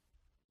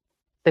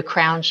 The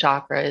crown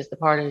chakra is the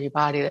part of your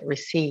body that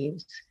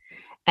receives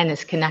and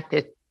is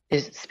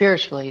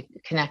spiritually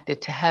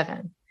connected to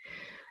heaven.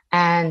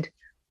 And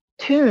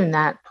tune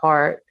that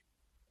part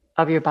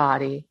of your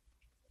body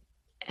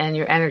and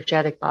your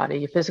energetic body,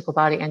 your physical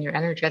body and your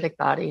energetic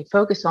body.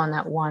 Focus on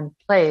that one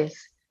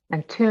place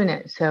and tune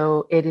it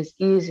so it is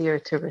easier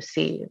to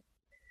receive.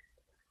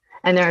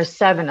 And there are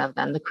 7 of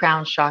them. The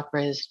crown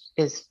chakra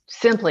is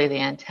simply the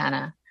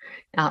antenna.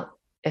 Now,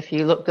 if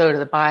you go to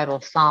the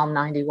Bible, Psalm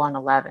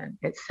 91:11,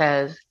 it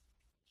says,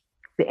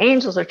 the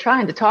angels are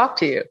trying to talk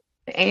to you.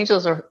 The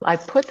angels I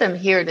put them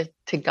here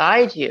to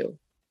guide you,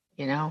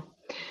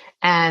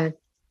 And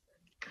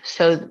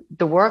so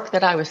the work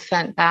that I was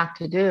sent back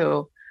to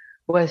do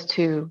was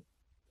to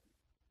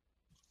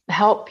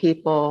help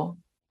people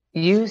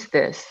use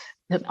this.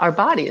 Our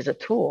body is a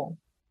tool.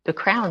 The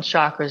crown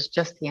chakra is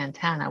just the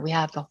antenna. We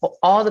have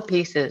all the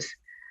pieces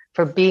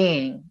for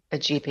being a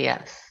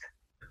GPS.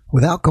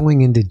 Without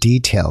going into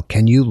detail,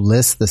 can you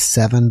list the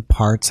 7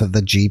 parts of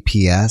the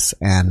GPS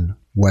and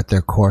what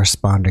their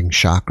corresponding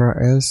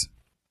chakra is?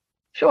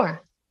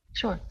 Sure.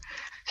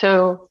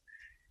 So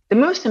the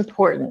most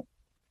important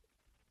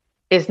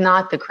is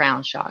not the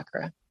crown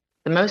chakra.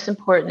 The most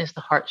important is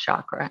the heart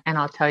chakra, and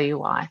I'll tell you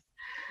why.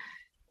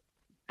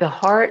 The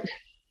heart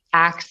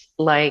acts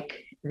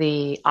like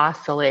the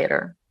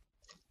oscillator.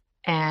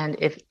 And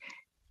if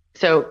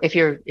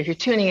you're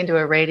tuning into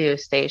a radio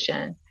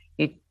station,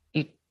 you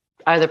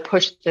either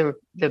push the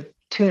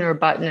tuner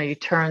button, or you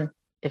turn,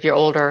 if you're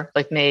older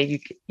like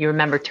me, you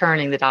remember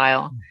turning the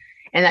dial,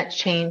 and that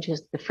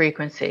changes the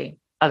frequency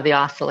of the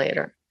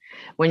oscillator.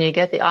 When you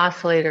get the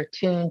oscillator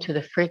tuned to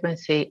the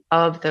frequency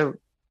of the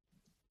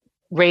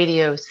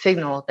radio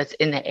signal that's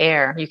in the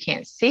air, you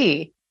can't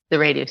see the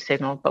radio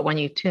signal, but when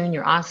you tune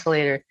your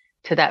oscillator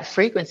to that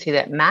frequency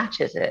that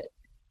matches it,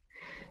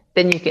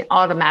 then you can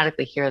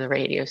automatically hear the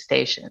radio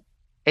station.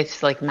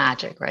 It's like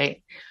magic,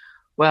 right?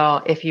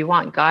 Well, if you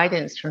want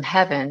guidance from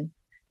heaven,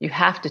 you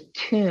have to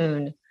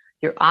tune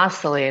your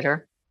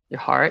oscillator, your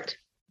heart.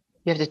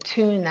 You have to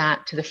tune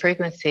that to the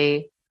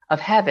frequency of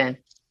heaven,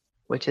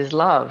 which is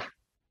love,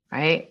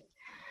 right?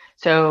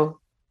 So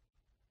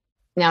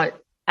now,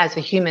 as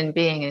a human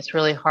being, it's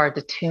really hard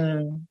to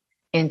tune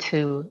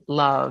into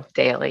love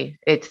daily.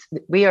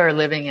 We are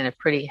living in a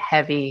pretty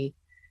heavy,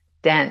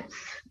 dense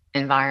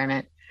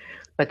environment,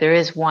 but there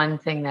is one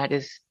thing that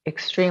is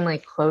extremely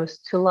close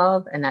to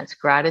love, and that's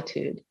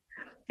gratitude.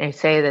 They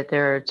say that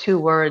there are two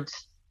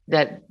words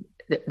that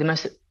the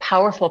most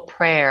powerful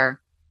prayer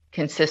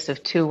consists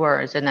of two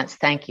words, and that's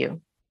thank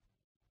you.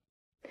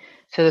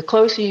 So the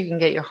closer you can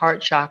get your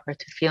heart chakra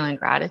to feeling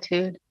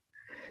gratitude,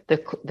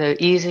 the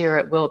easier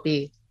it will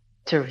be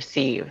to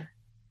receive.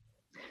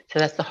 So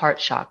that's the heart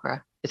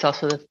chakra. It's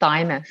also the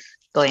thymus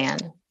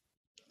gland.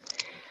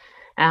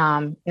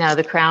 Now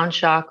the crown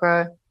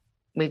chakra,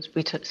 we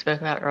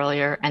spoke about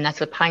earlier, and that's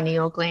the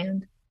pineal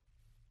gland.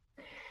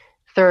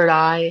 Third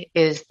eye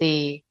is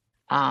the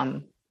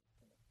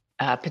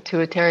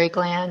pituitary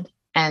gland,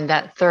 and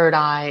that third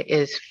eye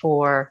is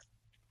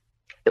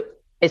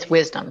it's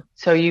wisdom.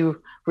 So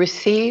you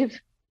receive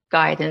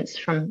guidance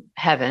from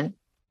heaven,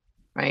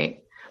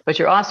 right? But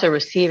you're also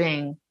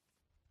receiving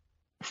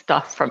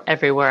stuff from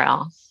everywhere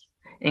else,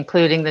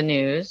 including the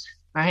news,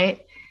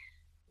 right?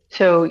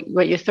 So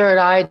what your third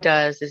eye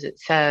does is it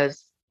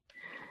says,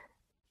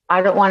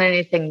 I don't want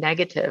anything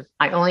negative.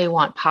 I only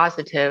want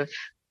positive,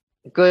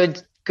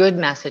 good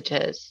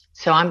messages.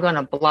 So I'm going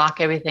to block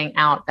everything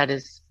out that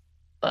is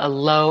a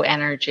low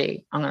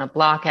energy. I'm going to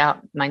block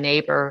out my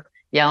neighbor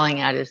yelling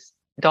at his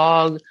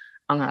dog.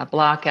 I'm going to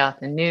block out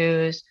the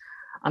news.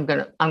 I'm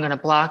going to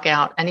block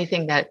out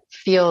anything that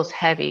feels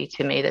heavy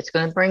to me, that's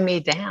going to bring me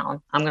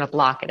down. I'm going to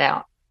block it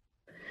out.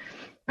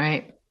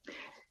 Right?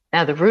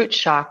 Now the root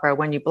chakra,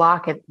 when you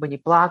block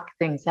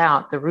things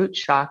out, the root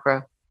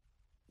chakra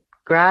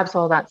grabs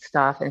all that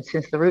stuff, and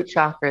since the root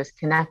chakra is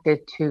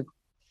connected to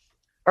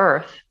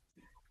earth,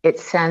 it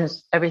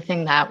sends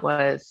everything that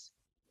was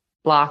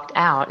blocked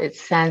out, it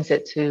sends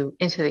it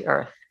into the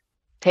earth.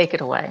 Take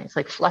it away. It's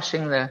like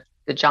flushing the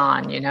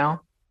John, you know?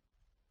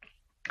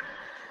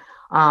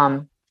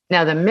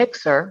 Now the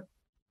mixer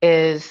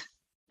is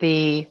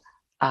the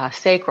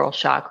sacral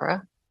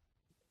chakra.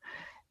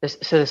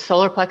 So the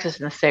solar plexus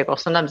and the sacral,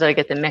 sometimes I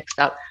get them mixed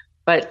up,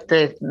 but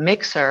the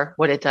mixer,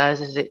 what it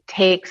does is it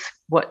takes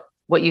what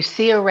you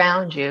see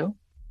around you,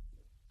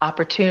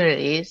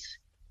 opportunities,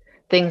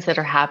 things that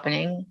are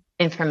happening,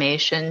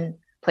 information,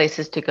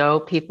 places to go,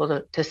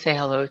 people to say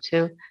hello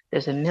to.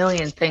 There's a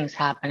million things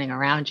happening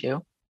around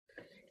you.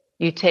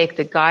 You take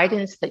the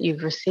guidance that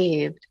you've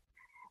received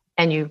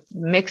and you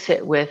mix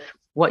it with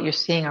what you're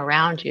seeing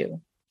around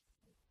you,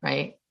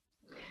 right?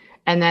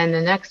 And then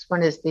the next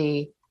one is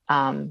the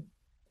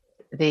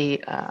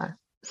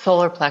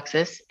solar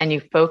plexus, and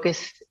you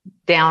focus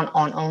down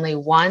on only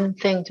one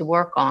thing to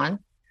work on.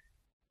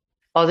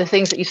 All the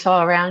things that you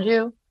saw around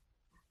you,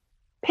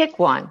 pick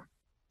one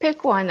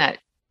that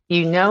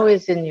you know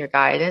is in your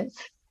guidance.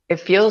 It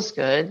feels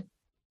good,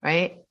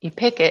 right? You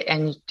pick it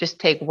and you just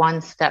take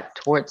one step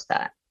towards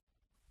that.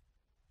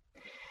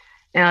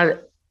 Now,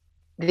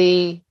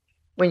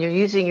 when you're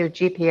using your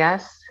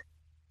GPS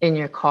in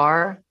your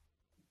car,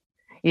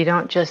 you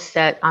don't just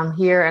set, I'm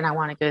here and I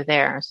want to go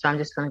there, so I'm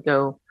just going to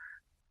go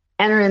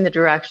enter in the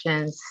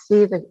directions,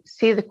 see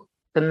the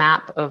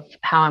map of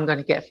how I'm going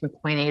to get from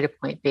point A to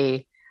point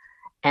B,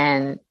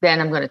 and then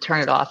I'm going to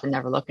turn it off and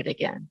never look at it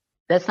again.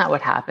 That's not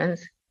what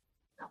happens.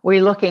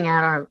 We're looking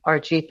at our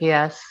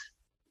GPS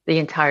the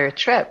entire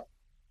trip.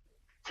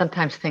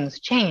 Sometimes things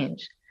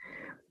change.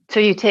 So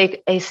you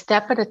take a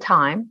step at a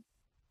time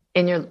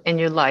in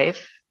your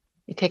life.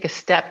 You take a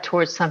step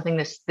towards something.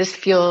 This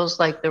feels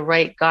like the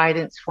right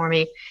guidance for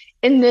me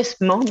in this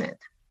moment.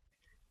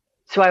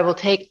 So I will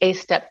take a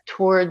step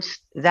towards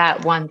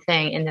that one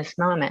thing in this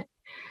moment.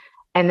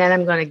 And then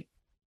I'm going to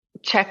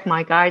check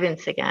my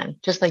guidance again,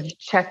 just like you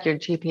check your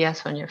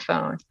GPS on your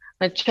phone.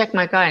 I'm going to check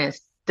my guidance.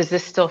 Does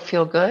this still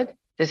feel good?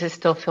 Does this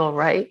still feel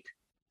right?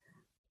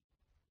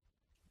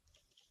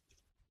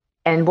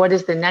 And what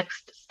is the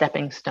next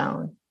stepping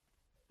stone,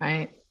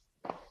 right?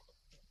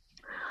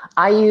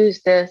 I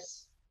use this,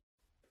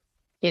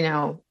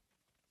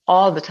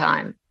 all the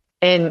time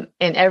in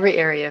every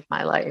area of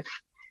my life.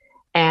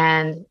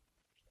 And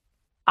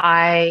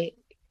I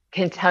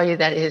can tell you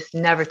that it has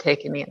never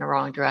taken me in the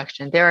wrong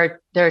direction.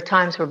 There are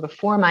times where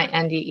before my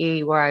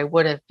NDE where I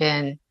would have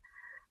been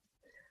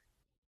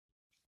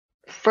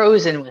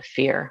frozen with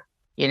fear,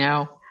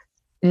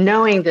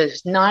 knowing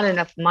there's not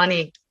enough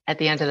money at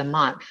the end of the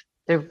month.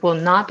 There will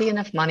not be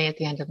enough money at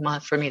the end of the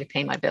month for me to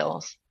pay my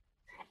bills.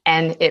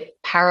 And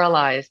it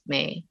paralyzed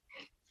me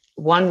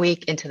 1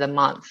 week into the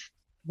month.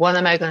 What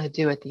am I going to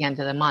do at the end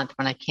of the month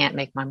when I can't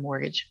make my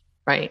mortgage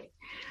right?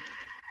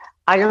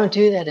 I don't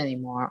do that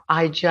anymore.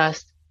 I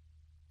just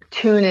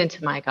tune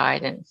into my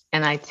guidance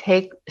and I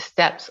take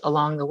steps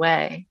along the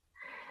way,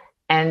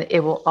 and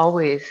it will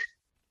always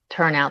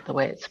turn out the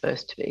way it's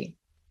supposed to be.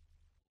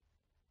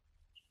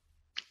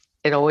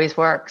 It always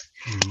works.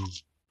 Mm-hmm.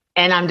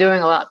 And I'm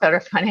doing a lot better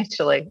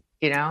financially.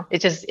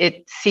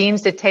 It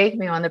seems to take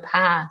me on the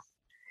path,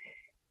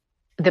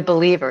 the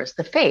believers,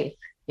 the faith,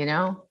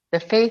 the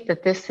faith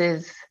that this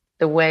is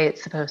the way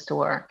it's supposed to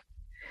work.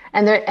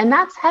 And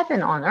that's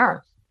heaven on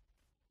earth.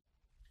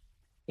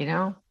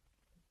 The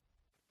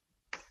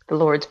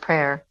Lord's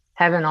Prayer,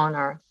 heaven on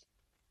earth.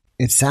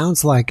 It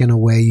sounds like in a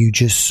way you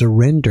just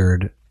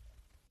surrendered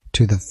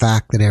to the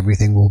fact that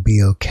everything will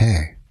be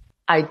okay.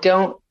 I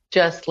don't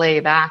just lay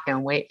back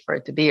and wait for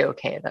it to be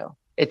okay, though.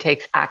 It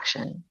takes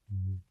action.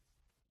 Mm-hmm.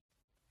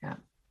 Yeah.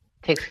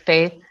 It takes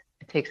faith.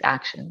 It takes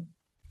action.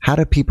 How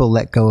do people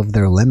let go of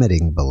their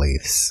limiting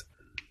beliefs?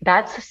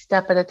 That's a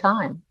step at a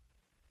time.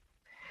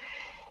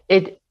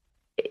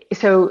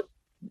 So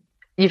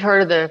you've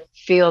heard of the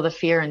feel the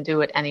fear and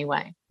do it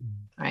anyway,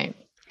 right?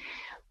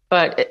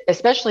 But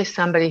especially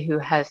somebody who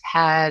has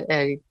had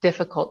a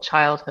difficult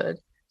childhood,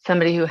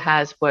 somebody who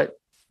has what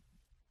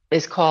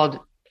is called,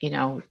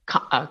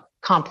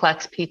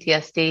 complex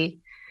PTSD,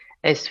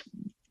 is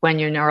when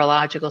your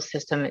neurological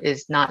system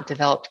is not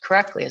developed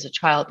correctly as a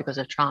child because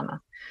of trauma.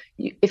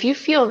 If you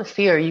feel the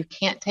fear, you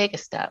can't take a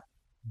step,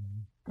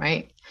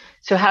 right?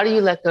 So how do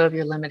you let go of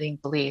your limiting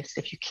beliefs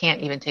if you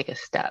can't even take a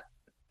step?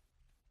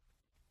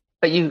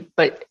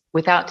 But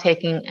without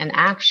taking an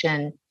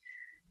action,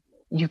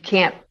 you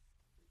can't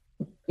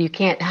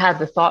have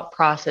the thought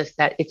process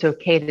that it's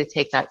okay to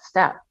take that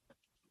step,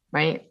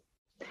 right?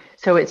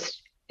 So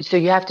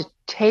you have to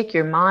take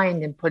your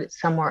mind and put it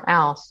somewhere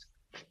else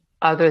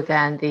other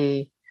than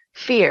the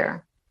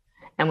fear.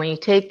 And when you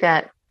take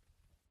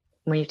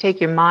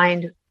your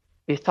mind,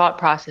 your thought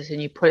process,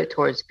 and you put it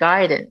towards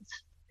guidance,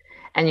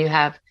 and you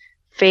have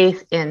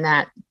faith in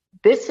that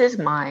this is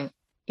my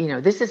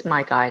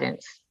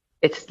guidance.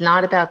 It's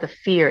not about the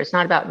fear. It's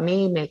not about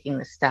me making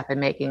the step and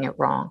making it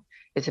wrong.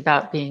 It's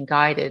about being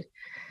guided.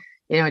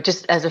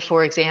 Just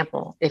for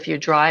example, if you're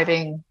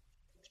driving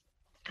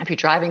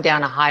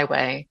down a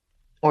highway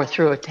or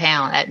through a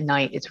town at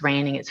night, it's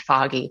raining, it's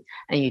foggy,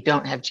 and you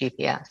don't have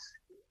GPS,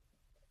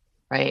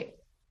 right?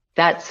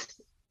 That's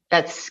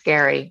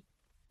scary.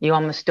 You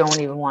almost don't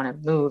even want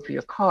to move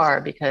your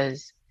car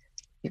because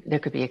there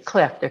could be a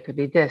cliff, there could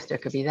be this, there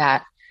could be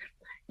that.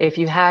 If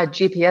you had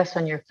GPS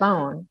on your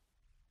phone,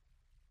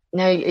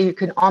 now you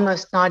can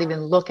almost not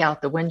even look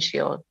out the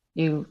windshield.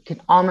 You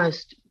can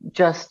almost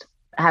just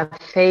have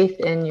faith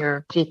in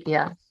your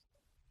GPS,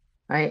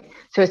 right?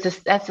 So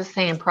that's the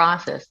same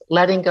process.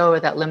 Letting go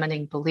of that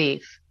limiting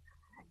belief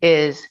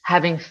is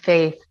having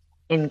faith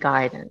in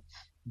guidance.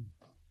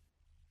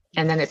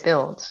 And then it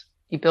builds.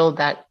 You build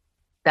that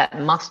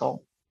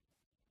muscle.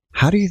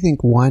 How do you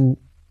think one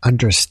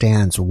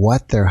understands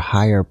what their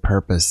higher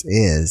purpose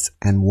is?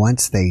 And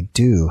once they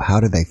do,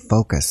 how do they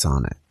focus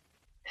on it?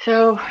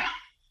 So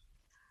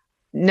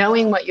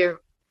knowing what your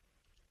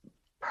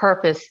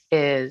purpose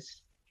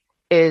is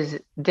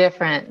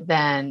different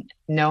than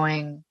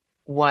knowing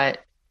what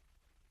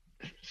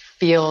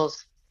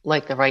feels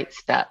like the right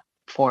step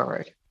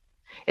forward.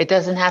 It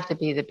doesn't have to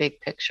be the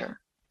big picture.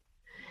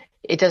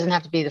 It doesn't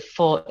have to be the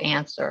full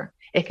answer.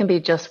 It can be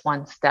just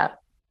one step.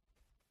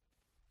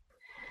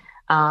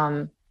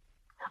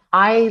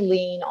 I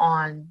lean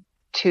on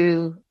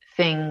two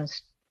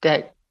things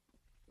that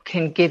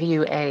can give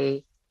you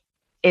a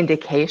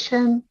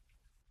indication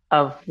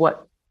of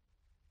what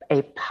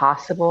a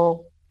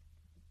possible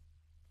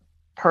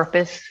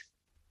purpose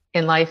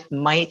in life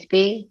might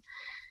be.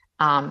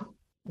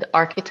 The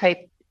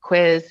archetype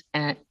quiz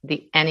and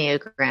the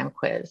Enneagram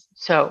quiz.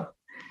 So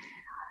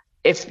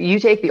if you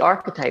take the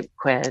archetype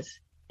quiz,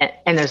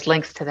 and there's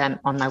links to them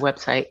on my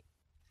website,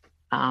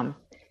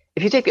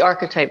 if you take the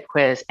archetype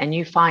quiz and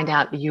you find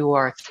out you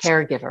are a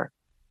caregiver,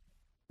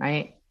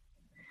 right?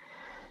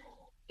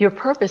 Your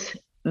purpose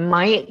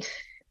might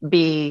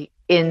be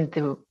in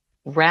the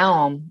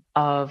realm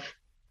of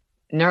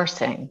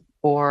nursing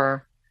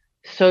or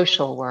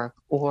social work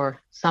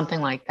or something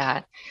like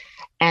that.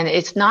 And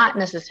it's not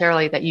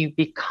necessarily that you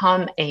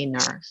become a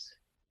nurse.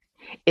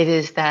 It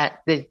is that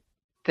the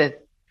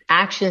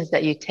actions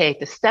that you take,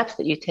 the steps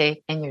that you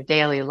take in your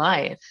daily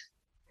life,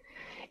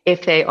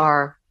 if they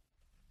are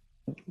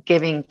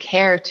giving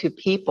care to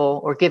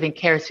people or giving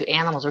care to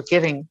animals or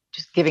giving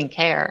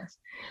care,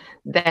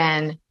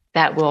 then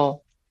that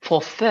will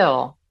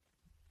fulfill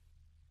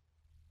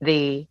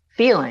the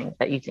feeling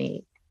that you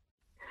need.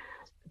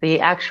 The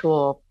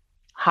actual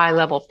high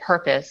level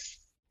purpose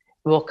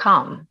will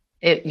come.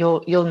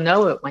 You'll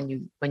know it when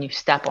you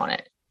step on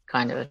it,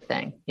 kind of a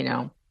thing,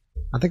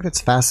 I think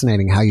that's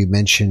fascinating how you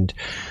mentioned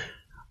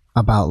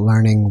about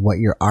learning what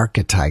your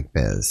archetype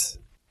is.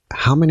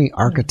 How many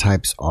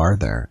archetypes are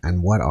there,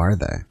 and what are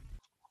they?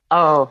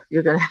 Oh,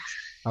 you're gonna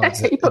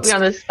you put me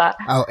on the spot.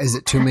 Oh, is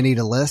it too many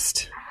to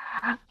list?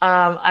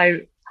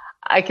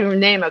 I can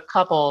name a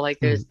couple. Like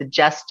there's the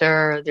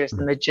jester, there's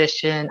the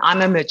magician.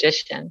 I'm a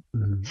magician,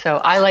 so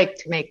I like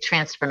to make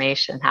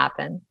transformation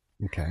happen.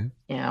 Okay.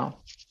 You know,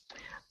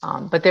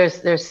 but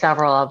there's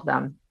several of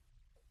them.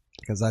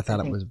 Because I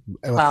thought it was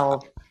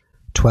 12.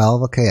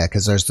 12? Okay, yeah,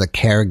 because there's the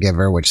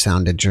caregiver, which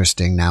sound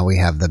interesting. Now we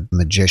have the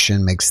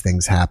magician, makes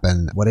things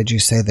happen. What did you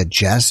say? The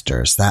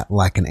jester? Is that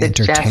like an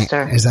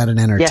entertainer? Is that an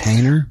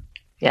entertainer?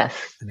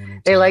 Yes.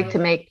 They like to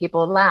make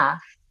people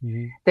laugh.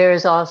 Mm-hmm.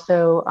 There's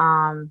also,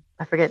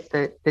 I forget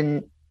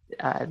the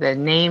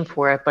name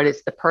for it, but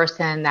it's the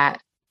person that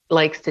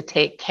likes to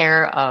take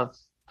care of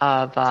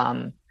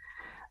the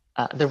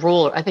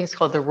ruler. I think it's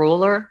called the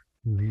ruler.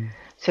 Mm-hmm.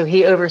 So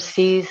he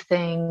oversees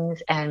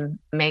things and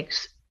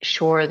makes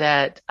sure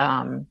that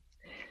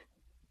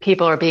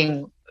people are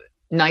being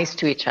nice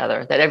to each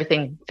other, that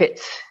everything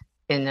fits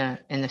in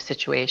the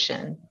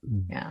situation.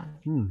 Yeah.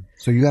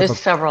 So you have there's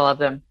several of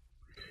them.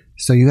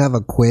 So you have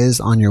a quiz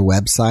on your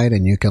website,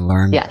 and you can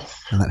learn. Yes.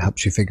 And that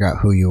helps you figure out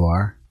who you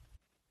are.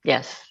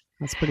 Yes.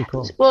 That's pretty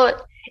cool.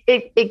 Well,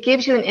 it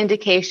gives you an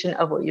indication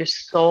of what your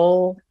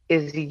soul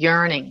is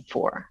yearning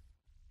for,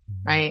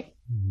 right?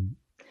 Mm-hmm.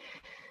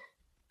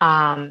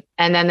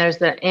 And then there's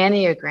the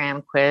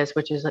Enneagram quiz,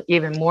 which is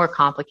even more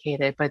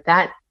complicated, but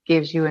that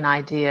gives you an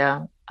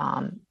idea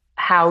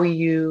how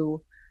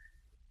you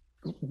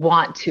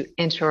want to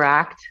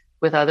interact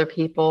with other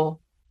people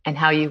and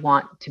how you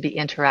want to be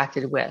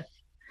interacted with.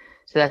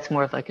 So that's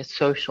more of like a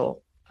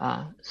social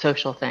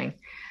thing.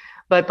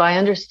 But by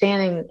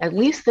understanding at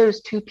least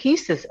those two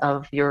pieces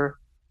of your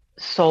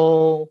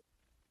soul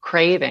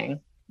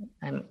craving,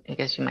 I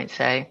guess you might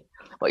say,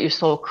 what your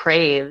soul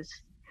craves,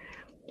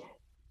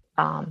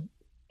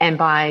 and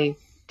by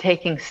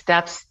taking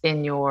steps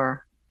in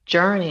your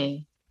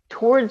journey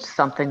towards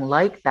something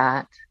like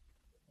that,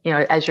 you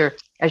know, as you're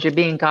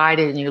being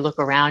guided and you look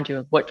around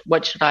you, what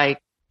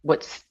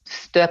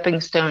stepping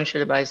stone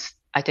should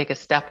I take a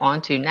step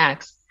onto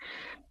next?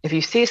 If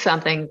you see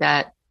something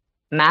that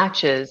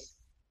matches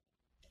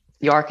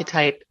the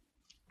archetype,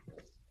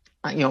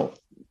 you know,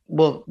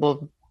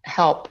 will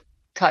help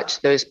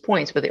touch those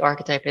points with the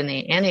archetype in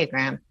the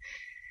Enneagram,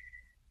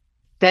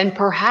 then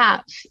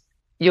perhaps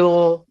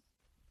you'll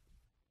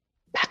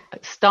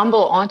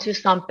stumble onto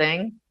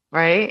something,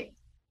 right?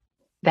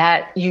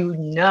 That you'll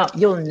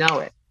know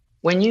it.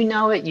 When you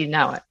know it, you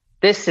know it.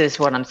 This is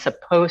what I'm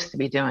supposed to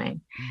be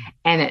doing.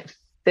 And it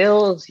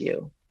fills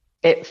you.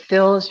 It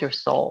fills your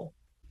soul.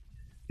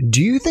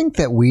 Do you think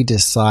that we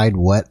decide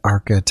what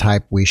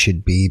archetype we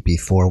should be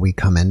before we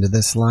come into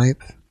this life?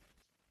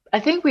 I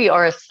think we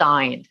are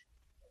assigned.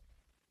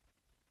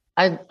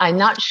 I'm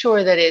not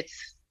sure that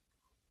it's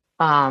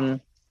I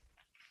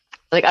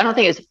don't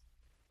think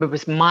it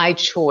was my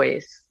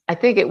choice. I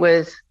think it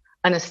was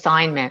an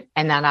assignment,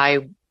 and that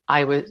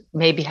I was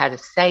maybe had a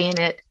say in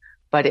it,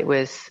 but it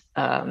was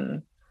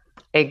a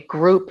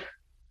group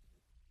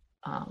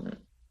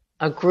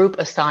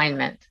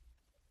assignment.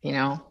 You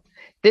know,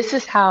 this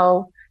is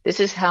how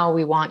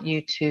we want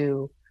you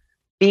to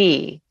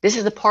be. This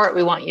is the part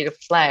we want you to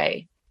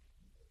play.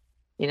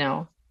 You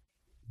know,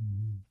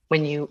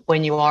 when you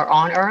are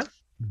on Earth,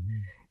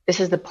 this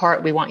is the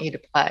part we want you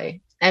to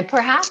play. And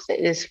perhaps it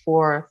is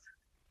for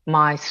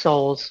my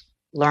soul's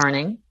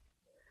learning,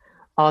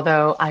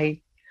 although I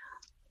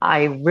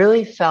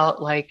really felt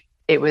like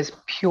it was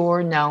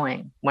pure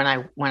knowing when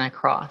I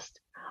crossed.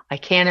 I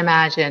can't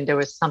imagine there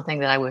was something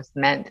that I was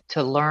meant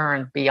to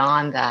learn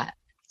beyond that,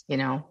 you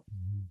know.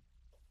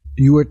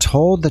 You were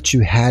told that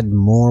you had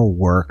more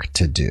work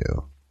to do.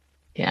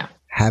 Yeah.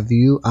 Have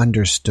you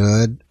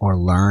understood or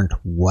learned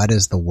what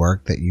is the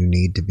work that you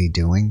need to be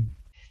doing?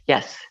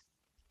 Yes.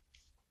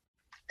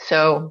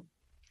 So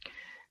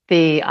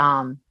the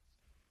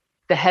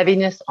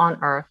heaviness on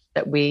Earth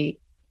that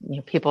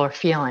people are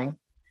feeling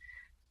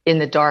in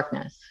the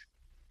darkness,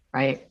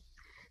 right?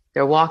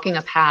 They're walking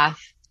a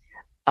path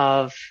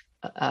of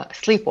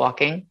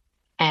sleepwalking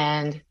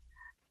and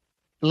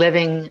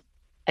living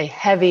a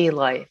heavy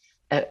life,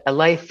 a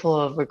life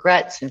full of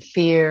regrets and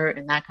fear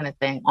and that kind of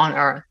thing on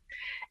Earth.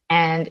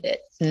 And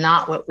it's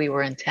not what we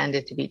were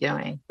intended to be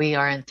doing. We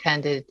were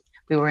intended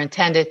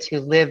to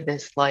live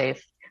this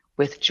life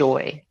with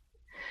joy.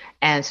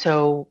 And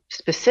so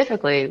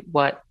specifically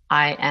what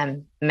I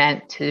am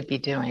meant to be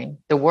doing,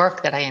 the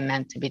work that I am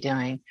meant to be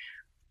doing,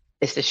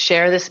 is to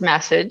share this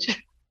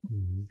message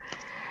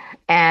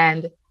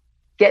and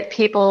get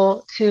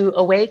people to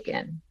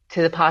awaken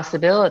to the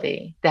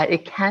possibility that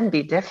it can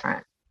be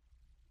different.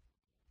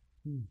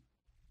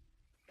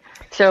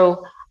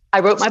 So I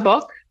wrote my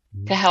book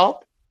to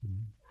help,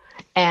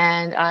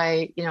 and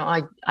I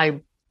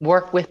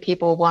work with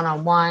people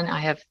one-on-one. I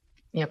have,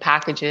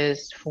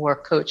 packages for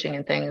coaching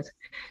and things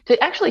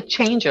to actually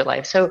change your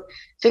life. So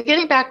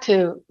getting back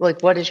to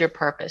like, what is your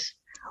purpose?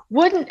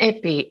 Wouldn't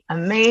it be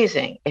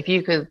amazing if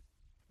you could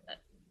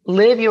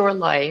live your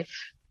life,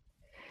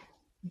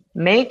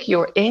 make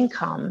your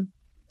income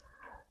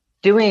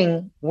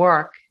doing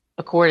work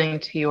according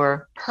to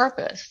your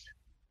purpose,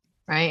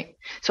 right?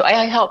 So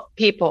I help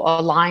people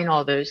align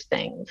all those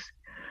things.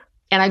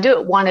 And I do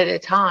it one at a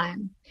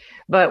time.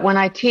 But when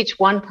I teach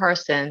one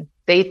person,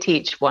 they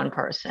teach one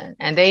person,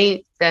 and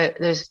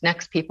those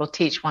next people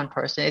teach one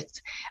person.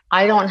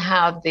 I don't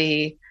have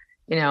the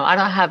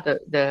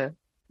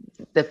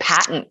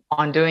patent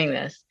on doing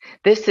this.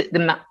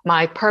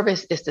 My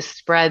purpose is to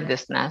spread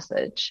this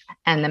message,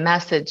 and the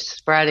message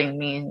spreading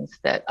means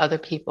that other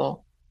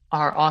people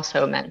are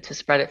also meant to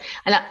spread it.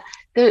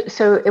 And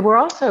so we're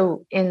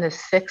also in the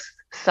sixth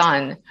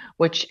sun,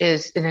 which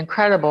is an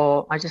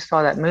incredible, I just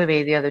saw that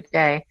movie the other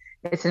day.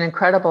 It's an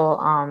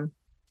incredible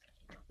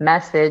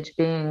message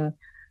being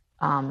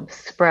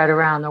spread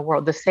around the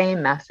world, the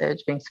same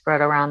message being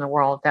spread around the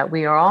world, that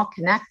we are all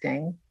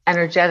connecting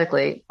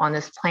energetically on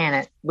this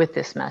planet with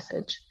this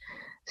message.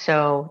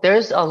 So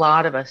there's a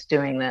lot of us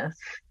doing this.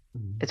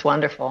 It's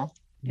wonderful.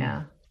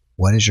 Yeah.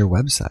 What is your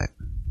website?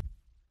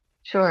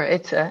 Sure.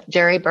 It's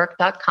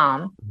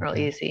jerryburke.com. Real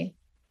easy.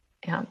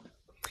 Yeah.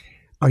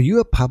 Are you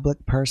a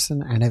public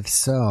person? And if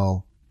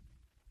so,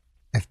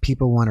 if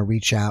people want to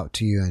reach out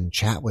to you and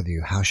chat with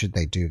you, how should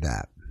they do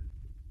that?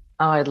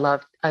 Oh, I'd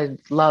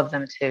love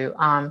them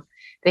to.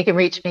 They can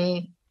reach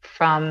me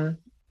from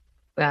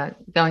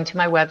going to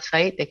my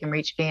website. They can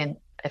reach me, and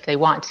if they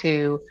want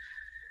to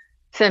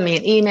send me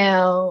an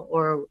email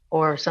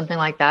or something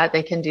like that,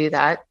 they can do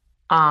that.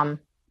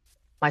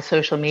 My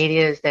social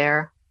media is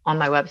there on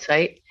my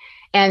website.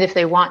 And if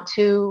they want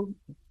to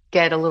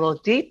get a little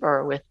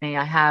deeper with me,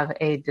 I have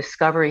a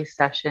discovery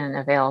session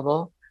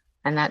available.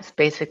 And that's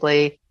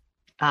basically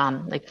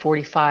like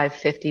 45,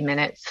 50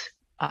 minutes,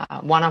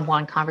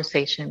 one-on-one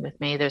conversation with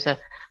me. There's a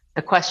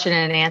question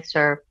and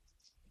answer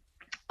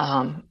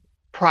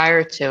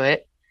prior to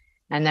it.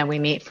 And then we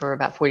meet for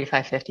about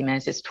 45, 50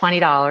 minutes. It's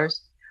 $20,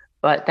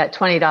 but that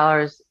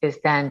 $20 is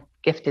then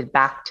gifted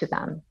back to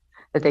them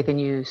that they can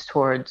use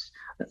towards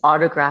an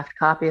autographed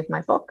copy of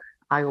my book.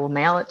 I will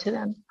mail it to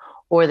them,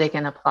 or they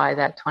can apply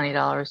that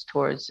 $20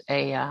 towards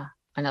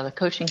another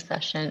coaching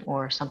session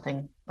or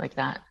something like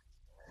that.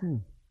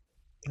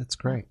 That's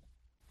great.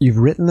 You've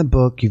written the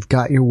book, you've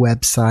got your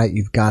website,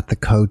 you've got the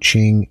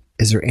coaching.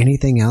 Is there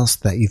anything else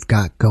that you've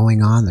got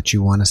going on that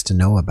you want us to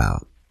know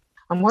about?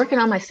 I'm working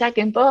on my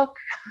second book.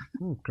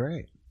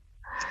 Great.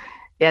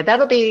 Yeah,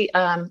 that'll be,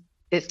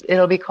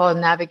 it'll be called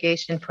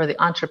Navigation for the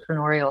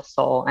Entrepreneurial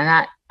Soul. And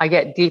that I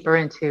get deeper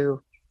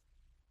into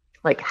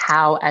like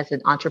how, as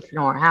an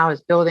entrepreneur, how is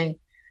building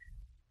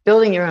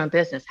your own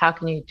business, how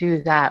can you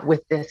do that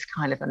with this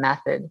kind of a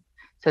method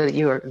so that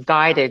you are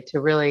guided to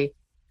really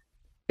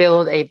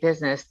build a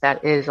business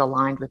that is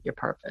aligned with your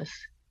purpose.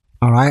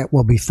 All right.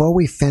 Well, before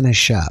we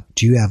finish up,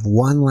 do you have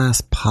one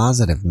last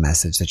positive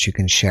message that you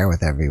can share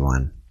with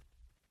everyone?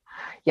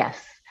 Yes.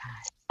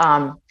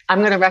 I'm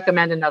going to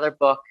recommend another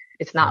book.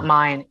 It's not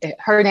mine.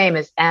 Her name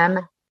is M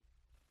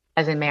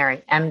as in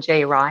Mary,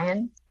 MJ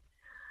Ryan,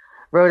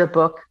 wrote a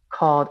book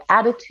called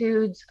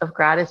Attitudes of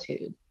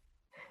Gratitude.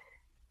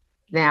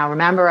 Now,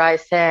 remember I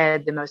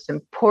said the most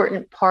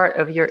important part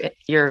of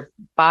your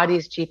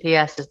body's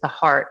GPS is the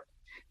heart,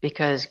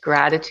 because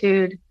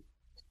gratitude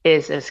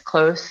is as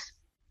close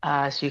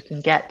as you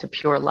can get to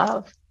pure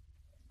love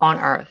on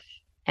earth.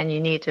 And you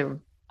need to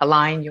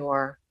align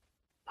your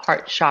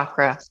heart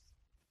chakra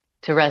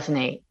to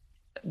resonate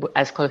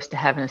as close to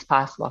heaven as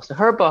possible. So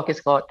her book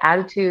is called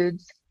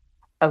Attitudes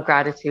of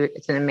Gratitude.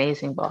 It's an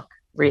amazing book.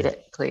 Read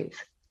it, please.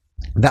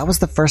 That was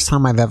the first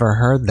time I've ever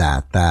heard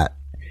that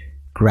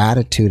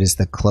gratitude is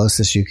the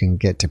closest you can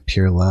get to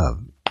pure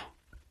love.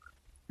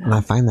 And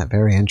I find that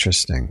very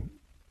interesting.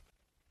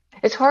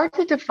 It's hard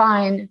to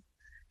define,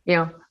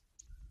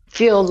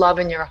 feel love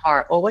in your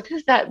heart. Well, what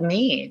does that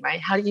mean,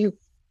 right? How do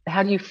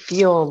you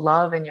feel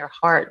love in your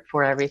heart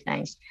for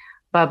everything?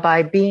 But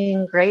by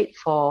being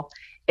grateful,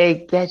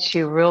 it gets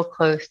you real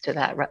close to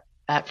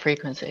that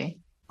frequency.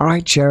 All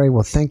right, Jerry.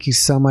 Well, thank you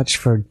so much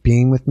for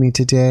being with me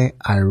today.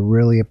 I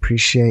really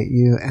appreciate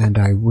you, and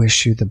I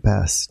wish you the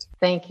best.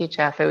 Thank you,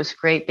 Jeff. It was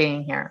great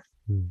being here.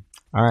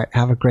 All right.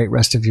 Have a great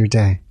rest of your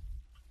day.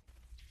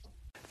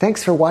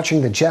 Thanks for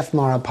watching the Jeff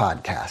Mara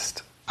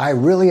podcast. I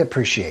really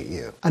appreciate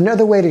you.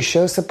 Another way to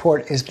show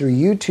support is through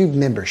YouTube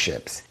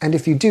memberships. And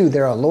if you do,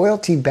 there are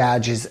loyalty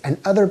badges and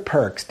other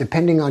perks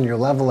depending on your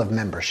level of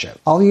membership.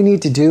 All you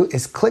need to do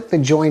is click the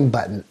join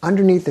button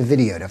underneath the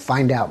video to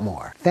find out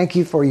more. Thank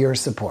you for your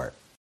support.